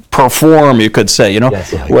perform, you could say,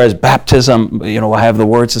 whereas baptism, I have the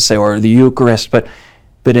words to say, or the Eucharist, but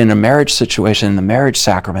in a marriage situation, in the marriage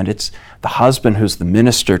sacrament, it's the husband who's the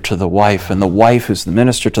minister to the wife and the wife who's the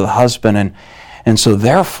minister to the husband. And so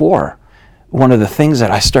therefore, one of the things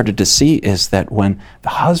that I started to see is that when the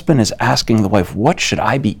husband is asking the wife, what should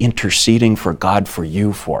I be interceding for God for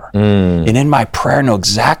you for? And in my prayer, know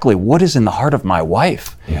exactly what is in the heart of my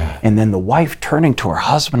wife. Yeah. And then the wife turning to her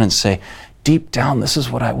husband and say, deep down, this is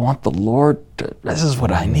what I want the Lord, this is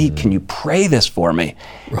what I need. Can you pray this for me?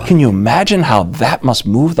 Right. Can you imagine how that must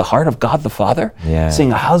move the heart of God the Father? Yeah.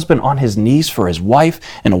 Seeing a husband on his knees for his wife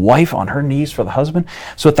and a wife on her knees for the husband.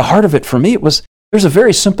 So at the heart of it for me, there's a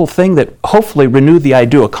very simple thing that hopefully Renew the I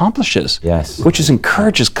Do accomplishes, which is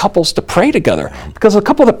encourages couples to pray together. Because a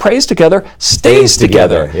couple that prays together stays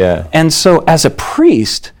together. Yeah. And so as a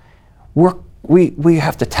priest, we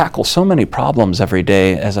have to tackle so many problems every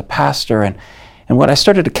day as a pastor. And when I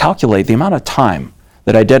started to calculate the amount of time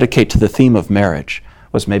that I dedicate to the theme of marriage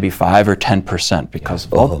was maybe 5 or 10% because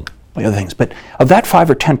of all the other things. But of that 5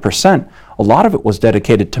 or 10%, a lot of it was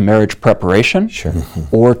dedicated to marriage preparation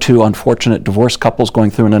or to unfortunate divorced couples going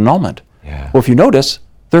through an annulment. Yeah. Well, if you notice,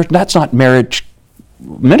 that's not marriage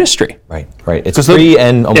ministry. Right. It's pre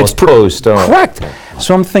and almost post. Correct.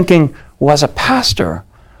 So I'm thinking, well, as a pastor,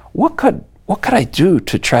 what could I do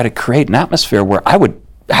to try to create an atmosphere where I would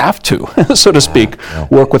have to, so to speak,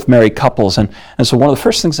 work with married couples? And so one of the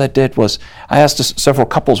first things I did was I asked several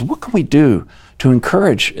couples, what can we do to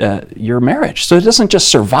encourage your marriage so it doesn't just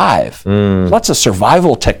survive? Lots of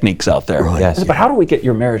survival techniques out there. Right. Yes. But how do we get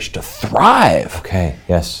your marriage to thrive? Okay,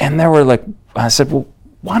 yes. And they were like, I said, well,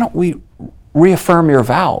 why don't we reaffirm your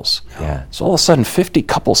vows? Yeah. So all of a sudden 50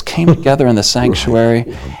 couples came together in the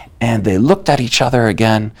sanctuary and they looked at each other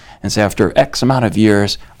again and said, after X amount of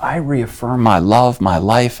years, I reaffirm my love, my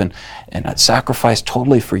life, and I sacrifice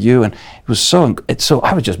totally for you. And it was so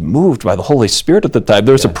I was just moved by the Holy Spirit at the time.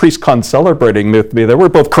 There was a priest celebrating with me. They were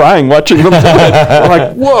both crying watching them do it. We're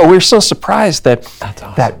like, whoa, we're so surprised that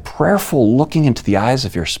that prayerful looking into the eyes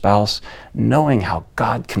of your spouse, knowing how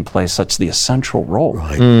God can play such the essential role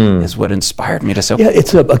is what inspired me to say,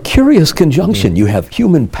 it's a curious conjunction. You have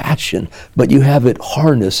human passion, but you have it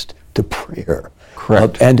harnessed to prayer.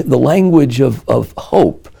 Correct. And the language of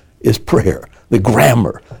hope is prayer, the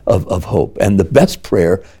grammar of hope. And the best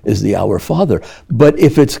prayer is the Our Father. But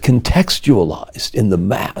if it's contextualized in the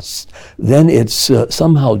Mass, then it's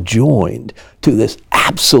somehow joined to this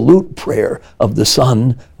absolute prayer of the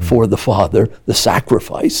Son for the Father, the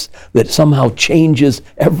sacrifice that somehow changes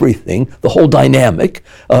everything, the whole dynamic.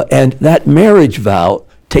 And that marriage vow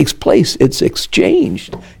takes place. It's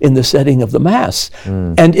exchanged in the setting of the Mass.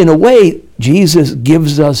 And in a way, Jesus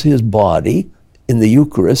gives us his body in the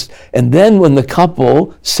Eucharist, and then when the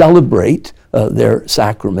couple celebrate their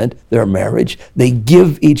sacrament, their marriage, they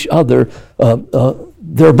give each other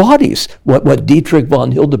their bodies, what Dietrich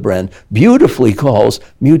von Hildebrand beautifully calls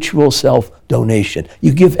mutual self-donation.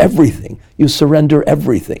 You give everything. You surrender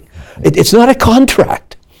everything. It's not a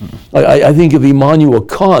contract. I think of Immanuel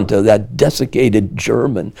Kant, that desiccated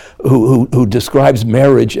German who describes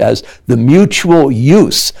marriage as the mutual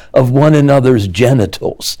use of one another's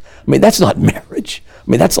genitals. I mean, that's not marriage. I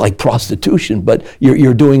mean, that's like prostitution, but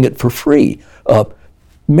you're doing it for free.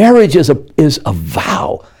 Marriage is a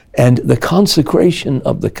vow, and the consecration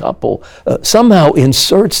of the couple somehow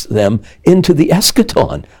inserts them into the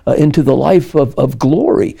eschaton, into the life of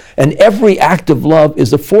glory. And every act of love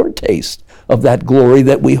is a foretaste of that glory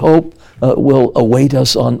that we hope will await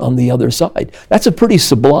us on the other side. That's a pretty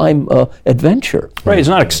sublime adventure. Right, it's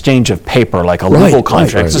not exchange of paper like a legal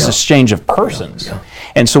contract, it's exchange of persons. Yeah.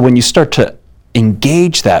 And so when you start to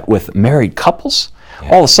engage that with married couples,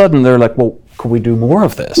 all of a sudden they're like, well, could we do more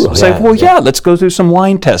of this? Say, well, let's go do some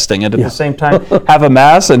wine testing, and at the same time have a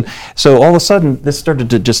mass. And so all of a sudden this started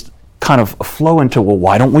to just kind of flow into, well,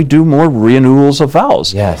 why don't we do more renewals of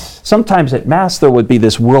vows? Yes. Sometimes at Mass there would be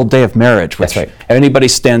this World Day of Marriage, which anybody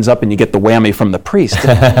stands up and you get the whammy from the priest.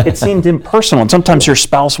 It seemed impersonal, and sometimes your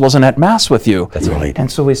spouse wasn't at Mass with you. That's right.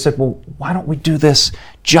 And so we said, well, why don't we do this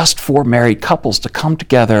just for married couples to come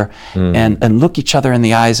together and look each other in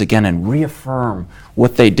the eyes again and reaffirm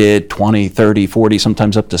what they did 20, 30, 40,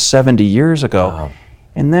 sometimes up to 70 years ago. Wow.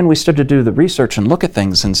 And then we started to do the research and look at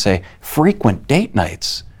things and say, frequent date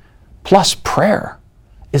nights plus prayer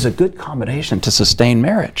is a good combination to sustain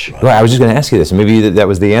marriage. Well, I was just going to ask you this, and maybe that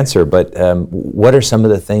was the answer, but what are some of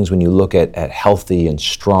the things when you look at healthy and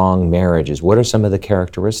strong marriages, what are some of the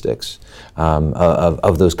characteristics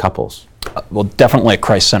of those couples? Well, definitely a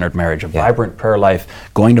Christ-centered marriage, a vibrant prayer life,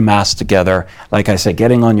 going to Mass together, like I said,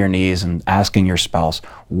 getting on your knees and asking your spouse,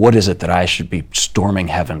 what is it that I should be storming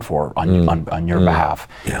heaven for on your behalf?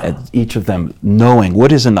 Yeah. And each of them knowing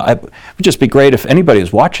what is in the... It would just be great if anybody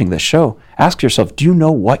is watching this show, ask yourself, do you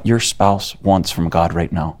know what your spouse wants from God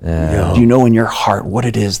right now? Do you know in your heart what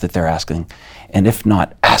it is that they're asking? And if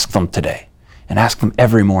not, ask them today, and ask them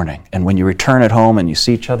every morning. And when you return at home and you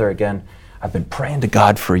see each other again, I've been praying to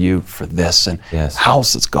God for you for this, and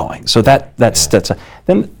how's it going? So that's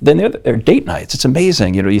then there are date nights. It's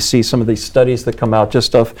amazing. You see some of these studies that come out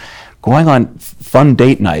just of going on fun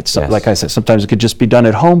date nights. Yes. Like I said, sometimes it could just be done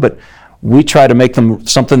at home, but we try to make them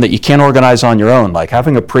something that you can't organize on your own, like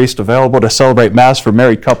having a priest available to celebrate Mass for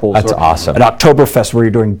married couples. That's awesome. An Oktoberfest where you're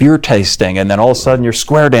doing beer tasting, and then all of a sudden you're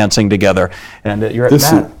square dancing together, and you're at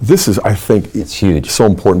Mass. This is, I think, it's huge. So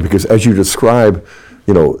important, because as you describe,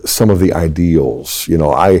 some of the ideals,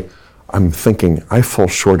 I'm thinking I fall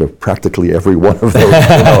short of practically every one of those.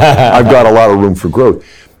 I've got a lot of room for growth.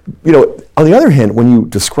 On the other hand, when you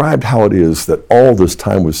described how it is that all this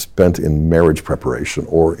time was spent in marriage preparation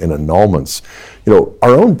or in annulments,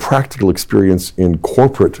 our own practical experience in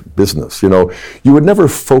corporate business, you would never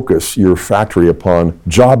focus your factory upon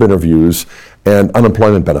job interviews and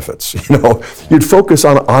unemployment benefits. You'd focus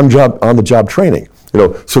on the job training,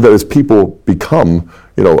 so that as people become,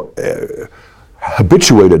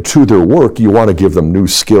 habituated to their work, you want to give them new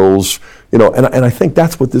skills, and I think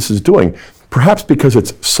that's what this is doing. Perhaps because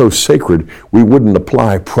it's so sacred, we wouldn't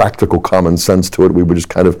apply practical common sense to it. We would just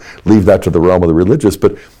kind of leave that to the realm of the religious,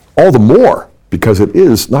 but all the more because it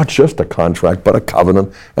is not just a contract, but a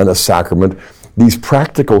covenant and a sacrament. These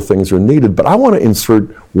practical things are needed, but I want to insert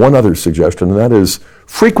one other suggestion, and that is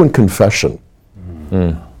frequent confession.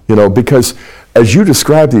 Because as you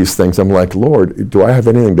describe these things, I'm like, Lord, do I have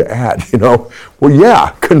anything to add? Well,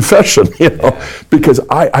 yeah, confession, because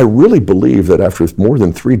I really believe that after more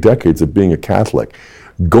than 3 decades of being a Catholic,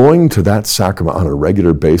 going to that sacrament on a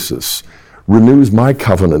regular basis renews my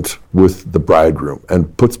covenant with the bridegroom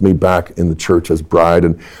and puts me back in the church as bride.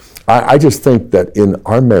 And I just think that in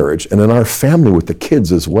our marriage and in our family with the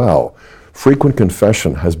kids as well, frequent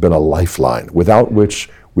confession has been a lifeline, without which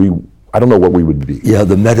I don't know what we would be. Yeah,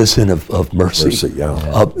 the medicine of mercy.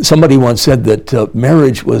 Somebody once said that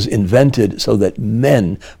marriage was invented so that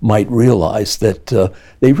men might realize that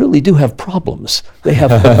they really do have problems. They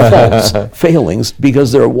have faults, failings,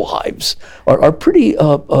 because their wives are pretty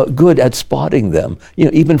good at spotting them,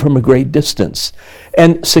 even from a great distance.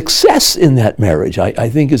 And success in that marriage, I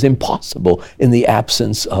think, is impossible in the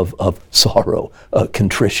absence of sorrow,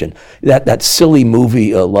 contrition. That silly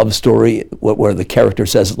movie, Love Story, where the character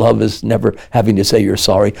says love is never having to say you're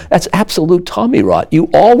sorry, that's absolute Tommy rot. You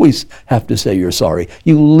always have to say you're sorry.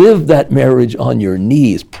 You live that marriage on your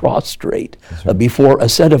knees, prostrate, before a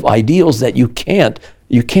set of ideals that you can't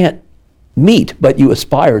meet, but you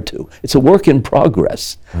aspire to. It's a work in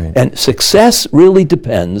progress. Right. And success really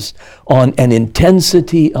depends on an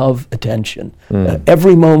intensity of attention.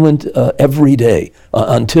 Every moment, every day,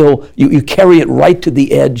 until you carry it right to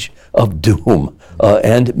the edge of doom.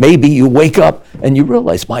 And maybe you wake up and you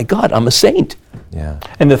realize, my God, I'm a saint. Yeah.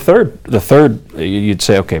 And the third, you'd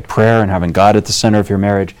say, okay, prayer and having God at the center of your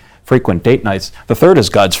marriage, frequent date nights. The third is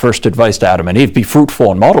God's first advice to Adam and Eve: be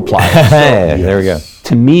fruitful and multiply. There we go.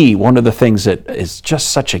 To me, one of the things that is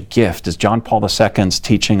just such a gift is John Paul II's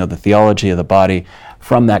teaching of the theology of the body.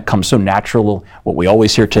 From that comes so natural, what we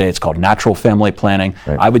always hear today, it's called natural family planning.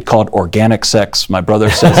 Right. I would call it organic sex. My brother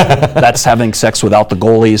says that's having sex without the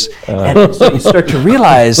goalies. And so you start to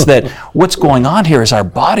realize that what's going on here is our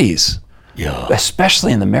bodies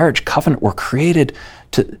especially in the marriage covenant, we're created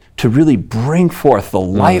to really bring forth the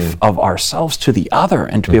life of ourselves to the other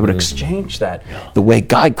and to be able to exchange that the way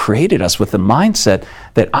God created us, with the mindset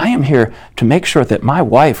that I am here to make sure that my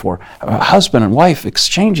wife or husband and wife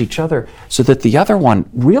exchange each other so that the other one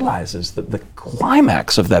realizes that the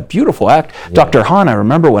climax of that beautiful act. Dr. Hahn, I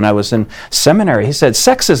remember when I was in seminary, he said,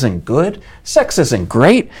 sex isn't good, sex isn't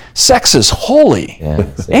great, sex is holy.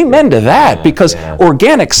 Amen to that, because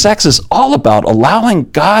organic sex is all about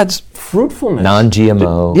allowing God's fruitfulness.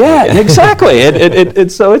 Non-GMO. Yeah, exactly.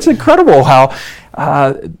 So it's incredible how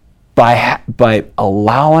by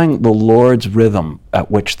allowing the Lord's rhythm at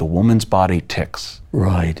which the woman's body ticks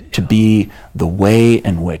to be the way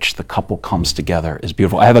in which the couple comes together is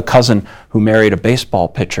beautiful. I have a cousin who married a baseball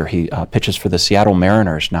pitcher. He pitches for the Seattle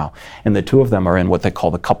Mariners now, and the two of them are in what they call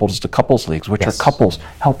the couples to couples leagues, which are couples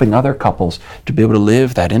helping other couples to be able to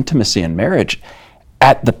live that intimacy in marriage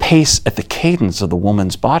at the pace, at the cadence of the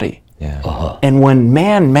woman's body. And when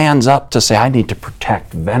man mans up to say, I need to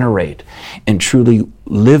protect, venerate, and truly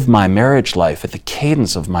live my marriage life at the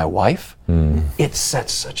cadence of my wife, it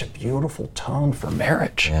sets such a beautiful tone for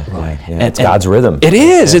marriage. It's God's rhythm. It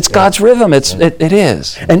is. It's God's rhythm. It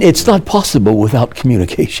is. And it's not possible without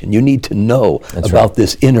communication. You need to know about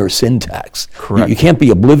this inner syntax. Correct. You can't be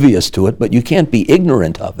oblivious to it, but you can't be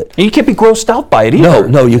ignorant of it. And you can't be grossed out by it either.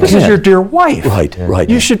 No, you can't. This is your dear wife. Right.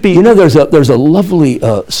 You should be. You know, there's a lovely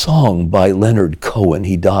song by Leonard Cohen.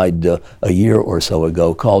 He died a year or so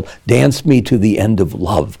ago, called "Dance Me to the End of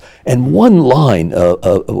Love." And one line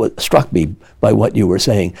struck me by what you were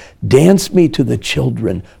saying: "Dance me to the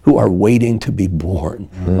children who are waiting to be born."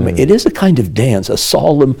 I mean, it is a kind of dance, a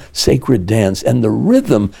solemn, sacred dance, and the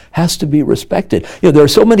rhythm has to be respected. You know, there are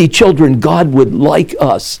so many children God would like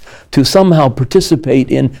us to somehow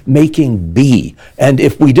participate in making be, and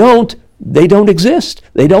if we don't, they don't exist.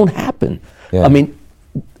 They don't happen. I mean,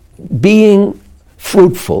 being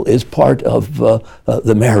fruitful is part of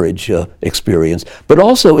the marriage experience, but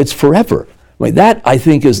also it's forever. I mean, that, I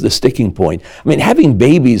think, is the sticking point. I mean, having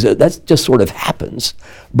babies, that just sort of happens,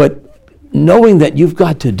 but knowing that you've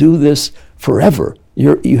got to do this forever,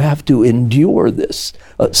 you have to endure this,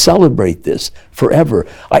 celebrate this forever.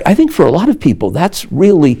 I think for a lot of people, that's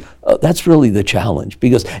really the challenge,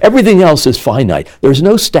 because everything else is finite. There's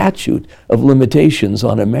no statute of limitations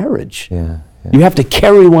on a marriage. You have to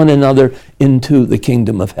carry one another into the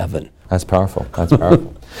kingdom of heaven. That's powerful.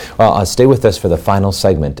 Well, stay with us for the final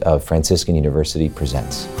segment of Franciscan University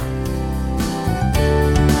Presents.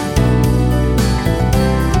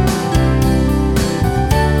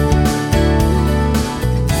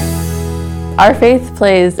 Our faith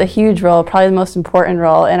plays a huge role, probably the most important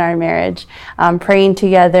role in our marriage. Praying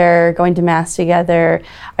together, going to Mass together.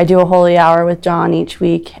 I do a holy hour with John each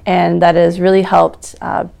week, and that has really helped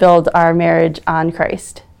build our marriage on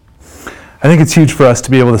Christ. I think it's huge for us to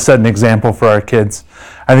be able to set an example for our kids.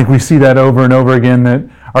 I think we see that over and over again, that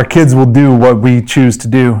our kids will do what we choose to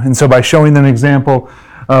do. And so by showing them an example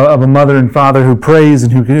of a mother and father who prays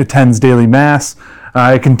and who attends daily Mass,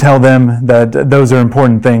 I can tell them that those are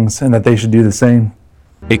important things and that they should do the same.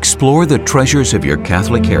 Explore the treasures of your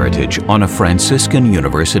Catholic heritage on a Franciscan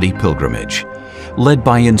University pilgrimage. Led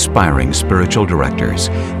by inspiring spiritual directors,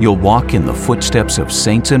 you'll walk in the footsteps of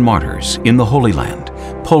saints and martyrs in the Holy Land,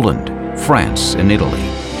 Poland, France, and Italy,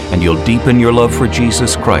 and you'll deepen your love for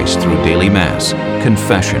Jesus Christ through daily Mass,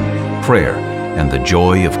 confession, prayer, and the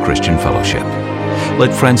joy of Christian fellowship.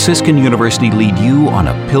 Let Franciscan University lead you on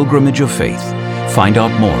a pilgrimage of faith. Find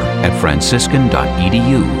out more at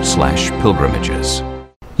franciscan.edu/pilgrimages.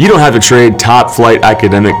 You don't have to trade top-flight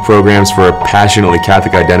academic programs for a passionately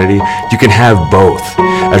Catholic identity. You can have both.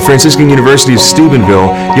 At Franciscan University of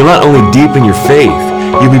Steubenville, you'll not only deepen your faith,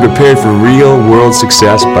 you'll be prepared for real-world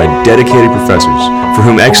success by dedicated professors for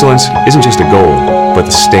whom excellence isn't just a goal, but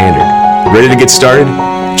the standard. Ready to get started?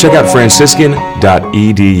 Check out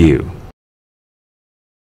franciscan.edu.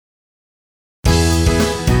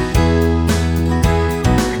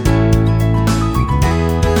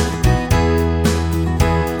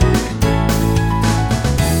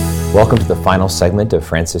 Welcome to the final segment of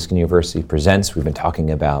Franciscan University Presents. We've been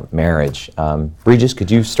talking about marriage. Regis, could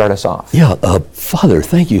you start us off? Yeah, Father,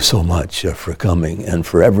 thank you so much for coming and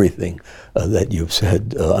for everything that you've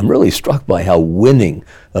said. I'm really struck by how winning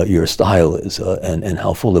your style is and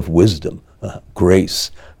how full of wisdom, grace,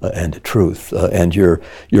 and truth. And your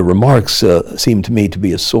remarks seem to me to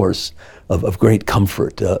be a source of great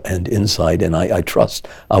comfort and insight, and I trust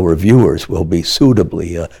our viewers will be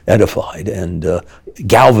suitably edified and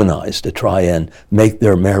galvanized to try and make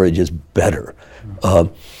their marriages better.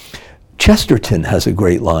 Chesterton has a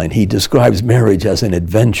great line. He describes marriage as an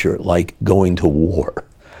adventure, like going to war.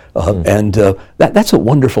 And that's a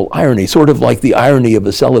wonderful irony, sort of like the irony of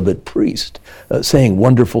a celibate priest saying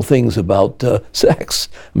wonderful things about sex.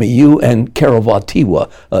 I mean, you and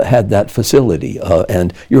Karavatiwa had that facility,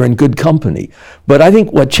 and you're in good company. But I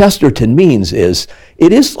think what Chesterton means is,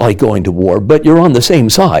 it is like going to war, but you're on the same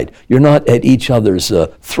side. You're not at each other's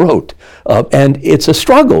throat. And it's a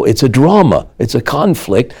struggle, it's a drama, it's a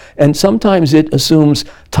conflict, and sometimes it assumes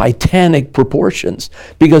titanic proportions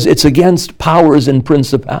because it's against powers and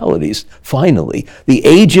principalities, finally. The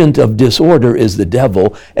agent of disorder is the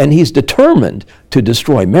devil, and he's determined to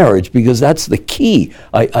destroy marriage because that's the key,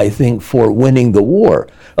 I think, for winning the war.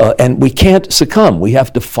 And we can't succumb. We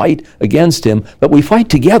have to fight against him, but we fight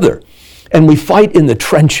together, and we fight in the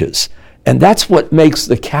trenches. And that's what makes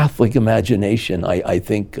the Catholic imagination, I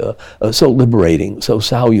think, so liberating, so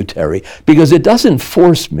salutary, because it doesn't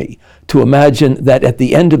force me to imagine that at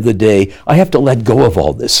the end of the day, I have to let go of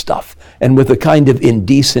all this stuff. And with a kind of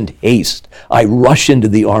indecent haste, I rush into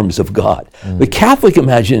the arms of God. The Catholic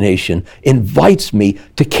imagination invites me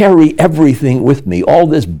to carry everything with me, all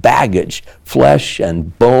this baggage, flesh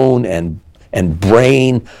and bone and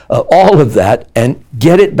brain, all of that, and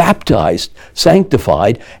get it baptized,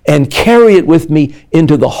 sanctified, and carry it with me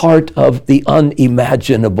into the heart of the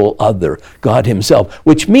unimaginable other, God himself,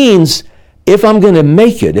 which means if I'm going to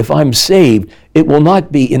make it, if I'm saved, it will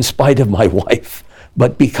not be in spite of my wife,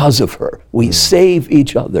 but because of her. We save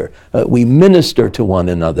each other. We minister to one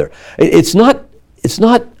another. It's not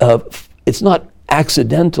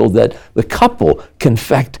accidental that the couple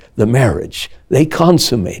confect the marriage. They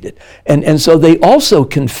consummate it. And so they also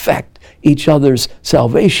confect each other's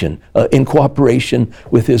salvation in cooperation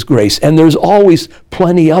with his grace. And there's always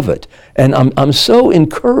plenty of it. And I'm so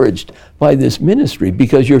encouraged by this ministry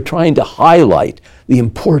because you're trying to highlight the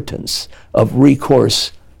importance of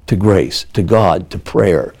recourse to grace, to God, to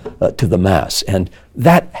prayer, to the Mass. And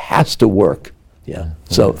that has to work. Yeah.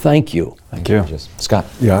 So thank you. Thank you. Scott.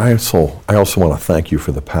 Yeah, I also want to thank you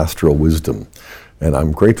for the pastoral wisdom. And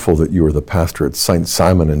I'm grateful that you were the pastor at St.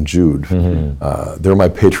 Simon and Jude. They're my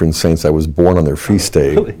patron saints. I was born on their feast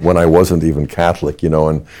day when I wasn't even Catholic, and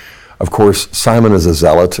of course, Simon is a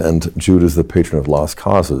zealot and Jude is the patron of lost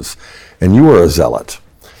causes. And you are a zealot.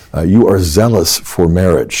 You are zealous for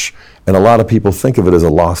marriage. And a lot of people think of it as a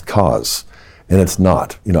lost cause. And it's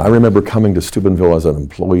not. I remember coming to Steubenville as an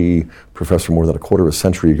employee professor more than a quarter of a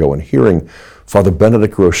century ago and hearing Father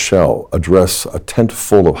Benedict Rochelle address a tent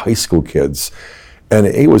full of high school kids. And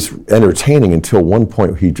it was entertaining until one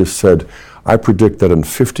point he just said, I predict that in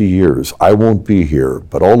 50 years, I won't be here,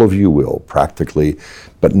 but all of you will, practically.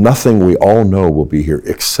 But nothing we all know will be here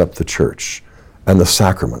except the church and the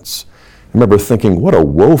sacraments. I remember thinking, what a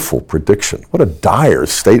woeful prediction. What a dire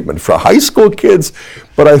statement for high school kids.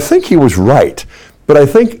 But I think he was right. But I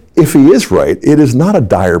think if he is right, it is not a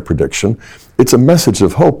dire prediction. It's a message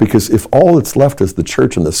of hope, because if all that's left is the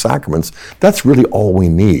church and the sacraments, that's really all we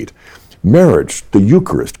need. Marriage, the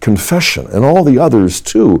Eucharist, confession, and all the others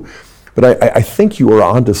too. But I think you are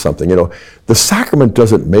onto something. The sacrament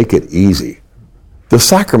doesn't make it easy. The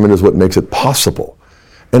sacrament is what makes it possible.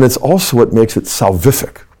 And it's also what makes it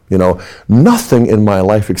salvific. Nothing in my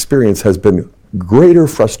life experience has been greater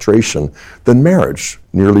frustration than marriage.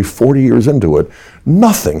 Nearly 40 years into it,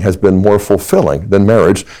 nothing has been more fulfilling than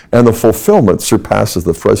marriage, and the fulfillment surpasses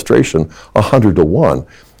the frustration 100 to 1.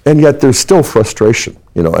 And yet there's still frustration,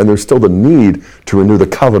 and there's still the need to renew the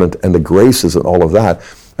covenant and the graces and all of that.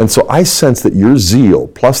 And so I sense that your zeal,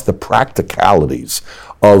 plus the practicalities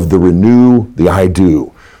of the renew, the I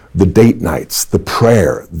do, the date nights, the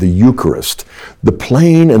prayer, the Eucharist, the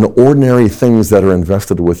plain and ordinary things that are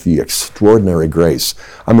invested with the extraordinary grace.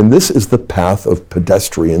 I mean, this is the path of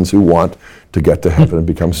pedestrians who want to get to heaven and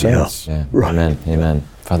become saints. Yeah. Right. Amen. Amen.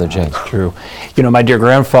 Father Jay. True. My dear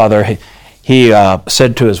grandfather, he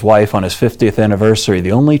said to his wife on his 50th anniversary,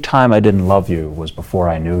 the only time I didn't love you was before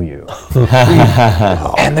I knew you.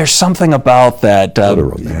 And there's something about that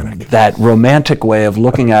that romantic way of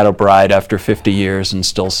looking at a bride after 50 years and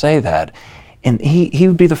still say that. And he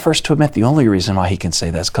would be the first to admit the only reason why he can say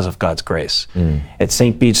that is because of God's grace. At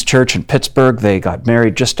St. Bede's Church in Pittsburgh, they got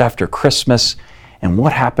married just after Christmas. And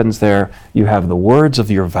what happens there? You have the words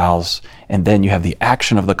of your vows, and then you have the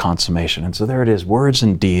action of the consummation. And so there it is, words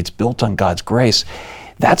and deeds built on God's grace.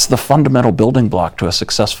 That's the fundamental building block to a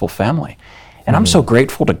successful family. And I'm so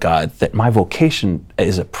grateful to God that my vocation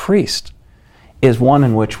as a priest is one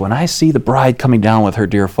in which when I see the bride coming down with her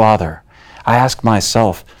dear father, I ask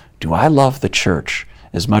myself, do I love the church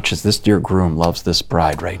as much as this dear groom loves this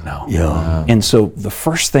bride right now. Yeah. And so the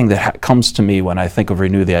first thing that comes to me when I think of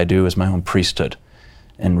Renew the I Do is my own priesthood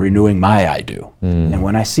and renewing my I Do. And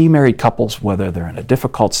when I see married couples, whether they're in a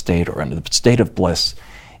difficult state or in a state of bliss,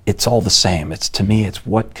 it's all the same. To me, it's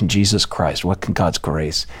what can Jesus Christ, what can God's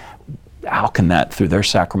grace, how can that, through their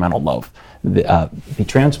sacramental love, be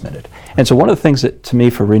transmitted? And so one of the things that, to me,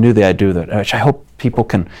 for Renew the I Do, which I hope people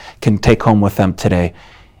can take home with them today,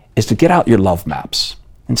 is to get out your love maps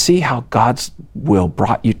and see how God's will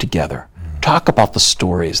brought you together. Talk about the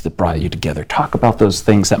stories that brought you together. Talk about those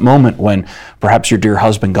things, that moment when perhaps your dear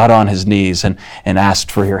husband got on his knees and asked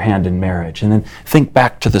for your hand in marriage. And then think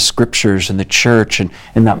back to the scriptures and the church and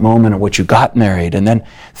in that moment in which you got married. And then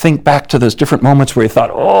think back to those different moments where you thought,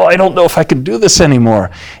 oh, I don't know if I can do this anymore.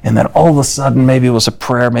 And then all of a sudden, maybe it was a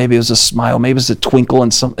prayer, maybe it was a smile, maybe it was a twinkle in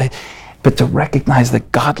something. But to recognize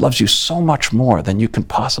that God loves you so much more than you can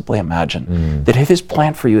possibly imagine, that if his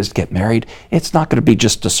plan for you is to get married, it's not going to be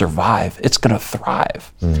just to survive, it's going to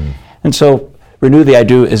thrive. And so Renew the I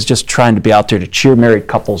Do is just trying to be out there to cheer married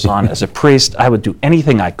couples on. As a priest, I would do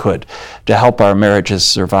anything I could to help our marriages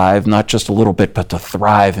survive, not just a little bit, but to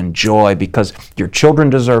thrive in joy, because your children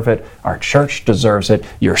deserve it, our church deserves it,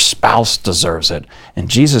 your spouse deserves it. And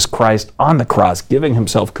Jesus Christ on the cross, giving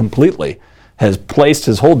himself completely, has placed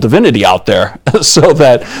his whole divinity out there so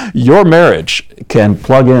that your marriage can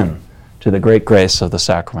plug in to the great grace of the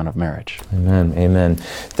sacrament of marriage. Amen, amen.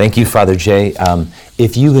 Thank you, Father Jay.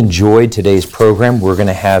 If you've enjoyed today's program, we're going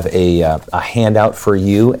to have a handout for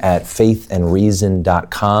you at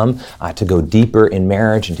faithandreason.com to go deeper in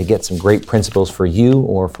marriage and to get some great principles for you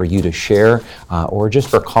or for you to share, or just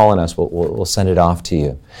for calling us. We'll send it off to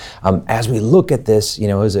you. As we look at this,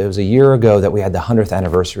 it was a year ago that we had the 100th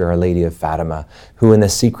anniversary of Our Lady of Fatima, who in the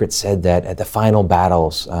secret said that at the final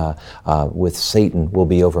battles with Satan will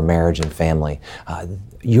be over marriage and family.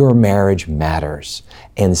 Your marriage matters,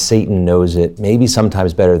 and Satan knows it maybe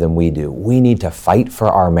sometimes better than we do. We need to fight for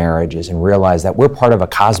our marriages and realize that we're part of a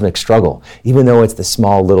cosmic struggle, even though it's the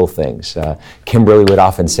small little things. Kimberly would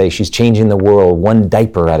often say she's changing the world one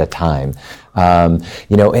diaper at a time. And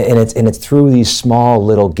it's through these small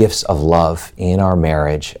little gifts of love in our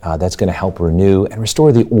marriage that's going to help renew and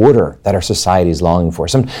restore the order that our society is longing for.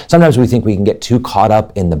 Sometimes we think we can get too caught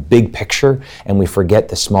up in the big picture and we forget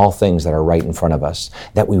the small things that are right in front of us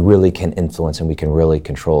that we really can influence and we can really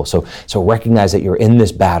control. So recognize that you're in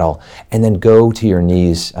this battle, and then go to your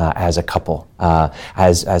knees as a couple.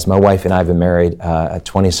 As my wife and I have been married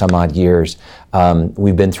 20 some odd years,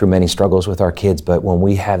 we've been through many struggles with our kids, but when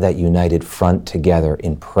we have that united front together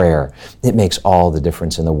in prayer, it makes all the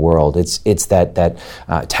difference in the world. It's that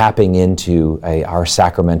tapping into our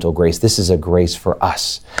sacramental grace. This is a grace for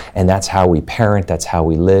us, and that's how we parent, that's how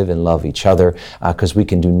we live and love each other, because we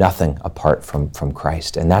can do nothing apart from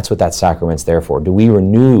Christ, and that's what that sacrament's there for. Do we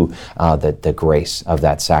renew the grace of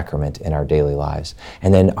that sacrament in our daily lives?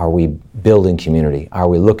 And then are we building community? Are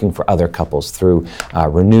we looking for other couples through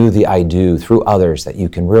Renew the I Do, through others, that you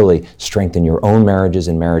can really strengthen your own marriages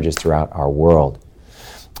and marriages throughout our world?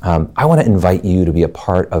 I want to invite you to be a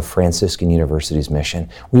part of Franciscan University's mission.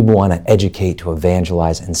 We want to educate, to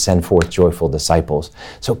evangelize, and send forth joyful disciples.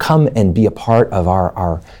 So come and be a part of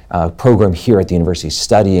our program here at the university,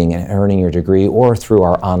 studying and earning your degree, or through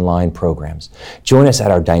our online programs. Join us at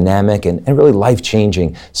our dynamic and really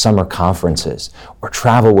life-changing summer conferences, or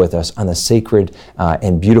travel with us on the sacred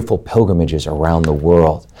and beautiful pilgrimages around the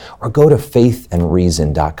world, or go to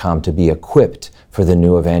faithandreason.com to be equipped for the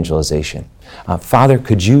new evangelization. Father,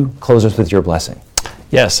 could you close us with your blessing?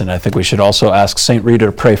 Yes, and I think we should also ask St. Rita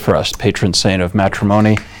to pray for us, patron saint of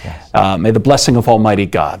matrimony. Yes. May the blessing of Almighty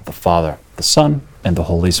God, the Father, the Son, and the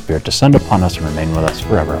Holy Spirit descend upon us and remain with us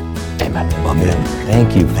forever. Amen. Amen.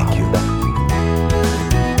 Thank you. Thank you.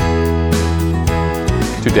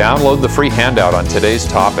 To download the free handout on today's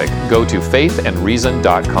topic, go to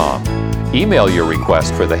faithandreason.com. Email your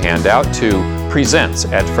request for the handout to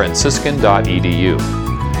presents@franciscan.edu.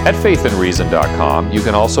 At faithandreason.com, you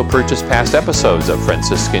can also purchase past episodes of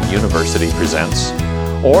Franciscan University Presents,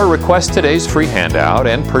 or request today's free handout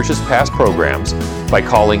and purchase past programs by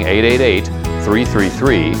calling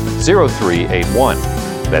 888-333-0381.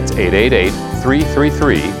 That's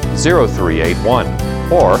 888-333-0381,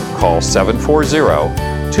 or call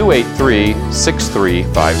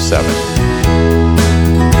 740-283-6357.